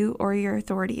denigrate you or your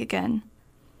authority again."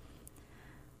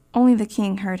 Only the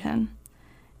king heard him.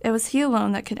 It was he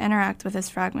alone that could interact with his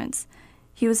fragments.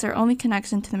 He was their only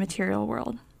connection to the material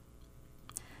world.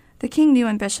 The king knew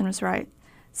Ambition was right.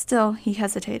 Still, he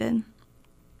hesitated.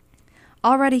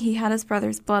 Already he had his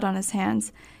brother's blood on his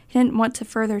hands. He didn't want to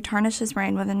further tarnish his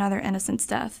reign with another innocent's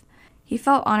death. He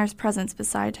felt Honor's presence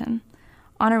beside him.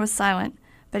 Honor was silent,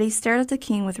 but he stared at the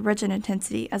king with rigid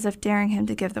intensity, as if daring him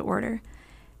to give the order.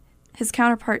 His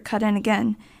counterpart cut in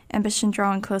again, Ambition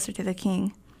drawing closer to the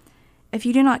king. "If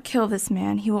you do not kill this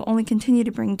man, he will only continue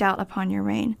to bring doubt upon your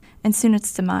reign, and soon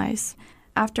its demise.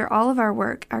 After all of our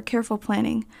work, our careful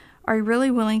planning, are you really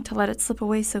willing to let it slip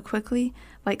away so quickly,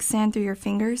 like sand through your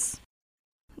fingers?"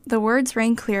 The words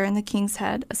rang clear in the king's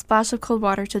head, a splash of cold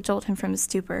water to jolt him from his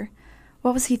stupor.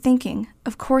 What was he thinking?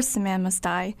 Of course the man must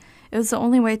die. It was the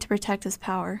only way to protect his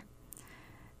power.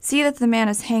 "See that the man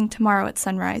is hanged tomorrow at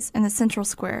sunrise, in the central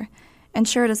square.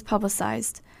 Ensure it is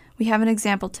publicized. We have an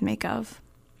example to make of."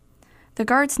 The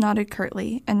guards nodded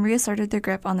curtly and reasserted their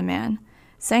grip on the man.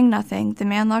 Saying nothing, the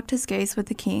man locked his gaze with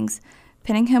the king's,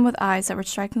 pinning him with eyes that were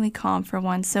strikingly calm for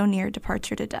one so near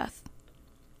departure to death.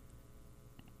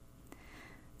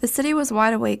 The city was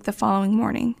wide awake the following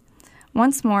morning.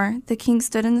 Once more, the king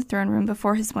stood in the throne room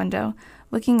before his window,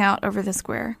 looking out over the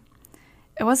square.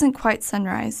 It wasn't quite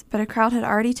sunrise, but a crowd had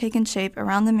already taken shape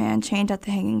around the man chained at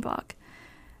the hanging block.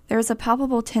 There was a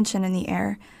palpable tension in the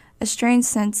air, a strange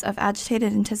sense of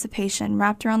agitated anticipation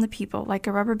wrapped around the people like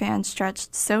a rubber band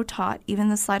stretched so taut even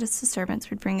the slightest disturbance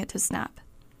would bring it to snap.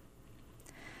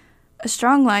 A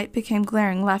strong light became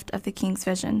glaring left of the king's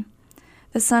vision.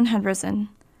 The sun had risen.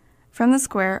 From the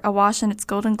square, awash in its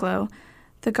golden glow,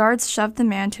 the guards shoved the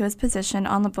man to his position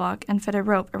on the block and fed a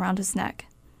rope around his neck.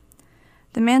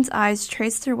 The man's eyes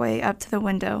traced their way up to the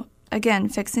window, again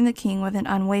fixing the king with an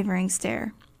unwavering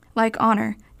stare, like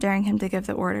Honor, daring him to give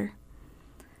the order.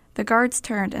 The guards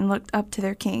turned and looked up to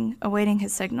their king, awaiting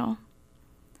his signal.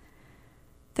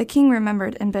 The king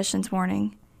remembered Ambition's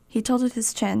warning. He tilted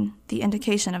his chin, the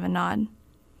indication of a nod.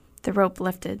 The rope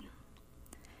lifted.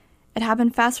 It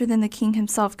happened faster than the king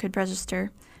himself could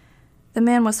register. The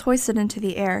man was hoisted into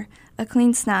the air, a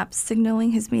clean snap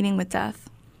signaling his meeting with death.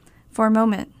 For a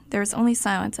moment, there was only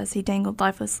silence as he dangled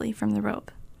lifelessly from the rope.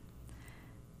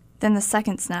 Then the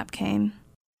second snap came.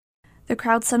 The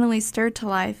crowd suddenly stirred to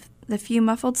life, the few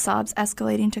muffled sobs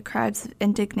escalating to cries of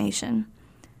indignation.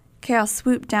 Chaos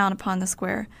swooped down upon the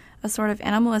square, a sort of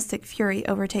animalistic fury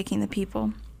overtaking the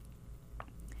people.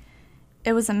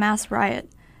 It was a mass riot.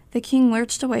 The king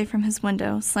lurched away from his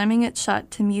window, slamming it shut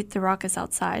to mute the ruckus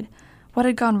outside. What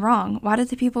had gone wrong? Why did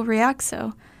the people react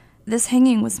so? This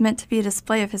hanging was meant to be a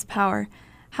display of his power.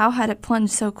 How had it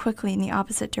plunged so quickly in the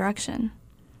opposite direction?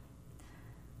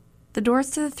 The doors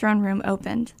to the throne room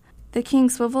opened. The king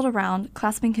swiveled around,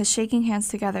 clasping his shaking hands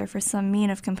together for some mien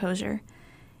of composure.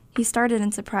 He started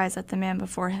in surprise at the man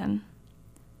before him.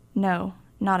 No,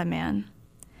 not a man.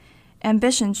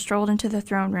 Ambition strolled into the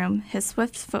throne room, his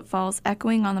swift footfalls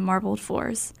echoing on the marbled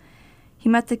floors. He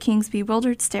met the king's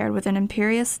bewildered stare with an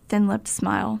imperious, thin-lipped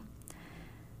smile.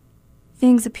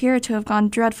 Things appear to have gone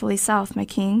dreadfully south, my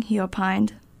king, he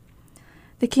opined.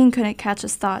 The king couldn't catch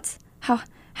his thoughts.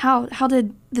 How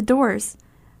did the doors?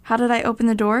 How did I open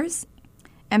the doors?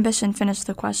 Ambition finished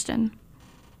the question.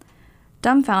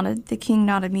 Dumbfounded, the king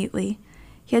nodded mutely.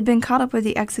 He had been caught up with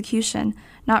the execution,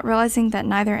 not realizing that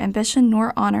neither ambition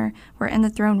nor honor were in the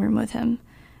throne room with him.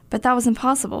 But that was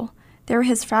impossible. They were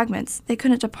his fragments. They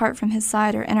couldn't depart from his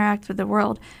side or interact with the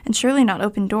world, and surely not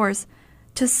open doors.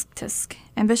 Tisk, tisk.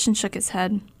 Ambition shook his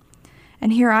head.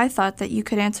 And here I thought that you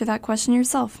could answer that question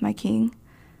yourself, my king.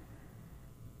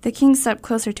 The king stepped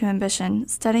closer to Ambition,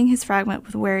 studying his fragment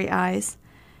with wary eyes.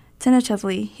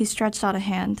 Tentatively, he stretched out a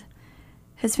hand.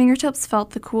 His fingertips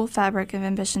felt the cool fabric of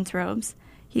Ambition's robes.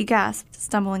 He gasped,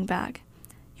 stumbling back.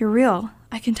 You're real.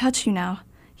 I can touch you now,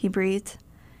 he breathed.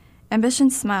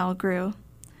 Ambition's smile grew.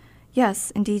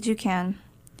 Yes, indeed you can.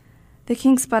 The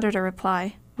king sputtered a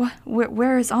reply.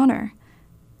 Where is honor?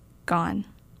 Gone.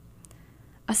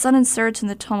 A sudden surge in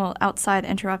the tumult outside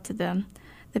interrupted them.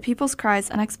 The people's cries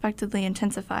unexpectedly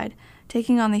intensified,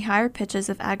 taking on the higher pitches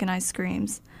of agonized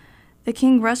screams. The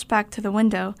king rushed back to the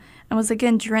window and was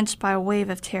again drenched by a wave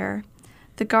of terror.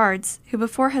 The guards, who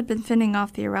before had been fending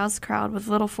off the aroused crowd with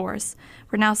little force,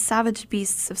 were now savage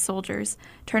beasts of soldiers,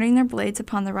 turning their blades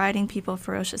upon the rioting people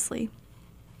ferociously.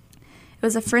 It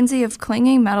was a frenzy of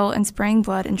clanging metal and spraying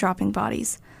blood and dropping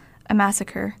bodies. A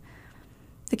massacre.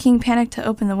 The king panicked to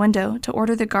open the window, to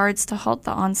order the guards to halt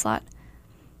the onslaught.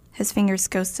 His fingers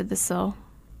ghosted the sill.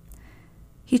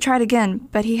 He tried again,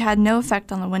 but he had no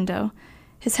effect on the window.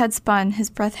 His head spun, his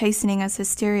breath hastening as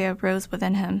hysteria rose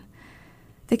within him.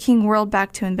 The king whirled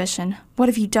back to Ambition. What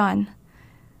have you done?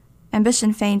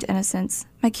 Ambition feigned innocence.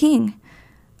 My king,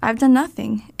 I've done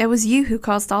nothing. It was you who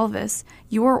caused all this,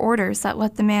 your orders that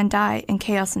let the man die and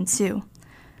chaos ensue.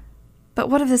 But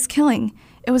what of this killing?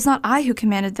 It was not I who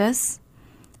commanded this.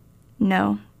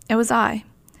 No, it was I.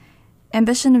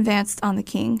 Ambition advanced on the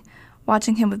king,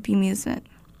 watching him with bemusement.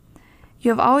 You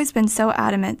have always been so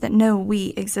adamant that no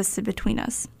we existed between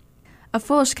us. A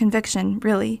foolish conviction,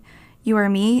 really. You are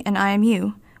me, and I am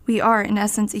you. We are, in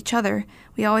essence, each other.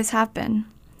 We always have been.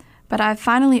 But I have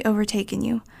finally overtaken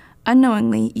you.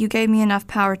 Unknowingly, you gave me enough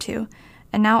power to,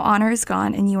 and now honor is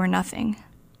gone, and you are nothing.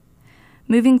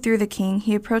 Moving through the king,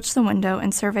 he approached the window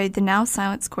and surveyed the now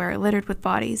silent square littered with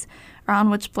bodies, around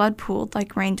which blood pooled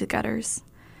like rain to gutters.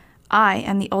 I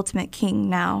am the ultimate king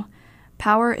now.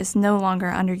 Power is no longer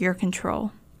under your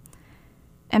control.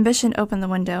 Ambition opened the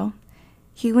window.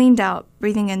 He leaned out,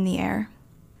 breathing in the air.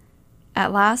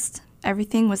 At last,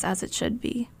 everything was as it should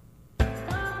be.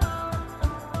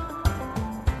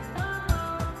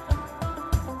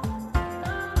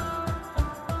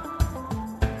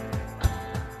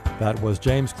 That was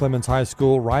James Clemens High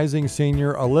School rising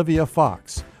senior Olivia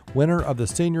Fox, winner of the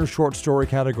Senior Short Story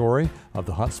category of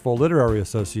the Huntsville Literary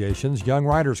Association's Young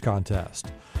Writers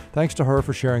Contest. Thanks to her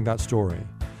for sharing that story.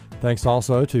 Thanks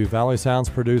also to Valley Sounds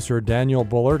producer Daniel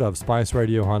Bullard of Spice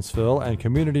Radio Huntsville and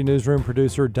Community Newsroom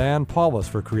producer Dan Paulus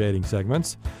for creating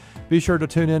segments. Be sure to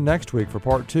tune in next week for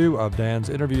part 2 of Dan's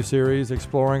interview series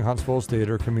exploring Huntsville's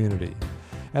theater community.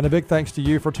 And a big thanks to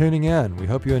you for tuning in. We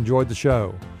hope you enjoyed the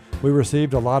show. We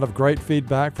received a lot of great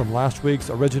feedback from last week's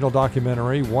original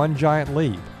documentary, One Giant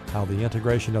Leap, how the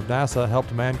integration of NASA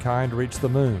helped mankind reach the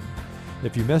moon.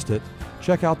 If you missed it,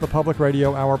 check out the Public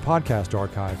Radio Hour podcast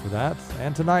archive for that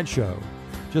and tonight's show.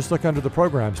 Just look under the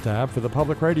Programs tab for the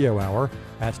Public Radio Hour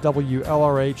at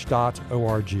WLRH.org.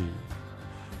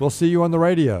 We'll see you on the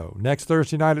radio next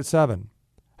Thursday night at 7.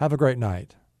 Have a great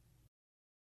night.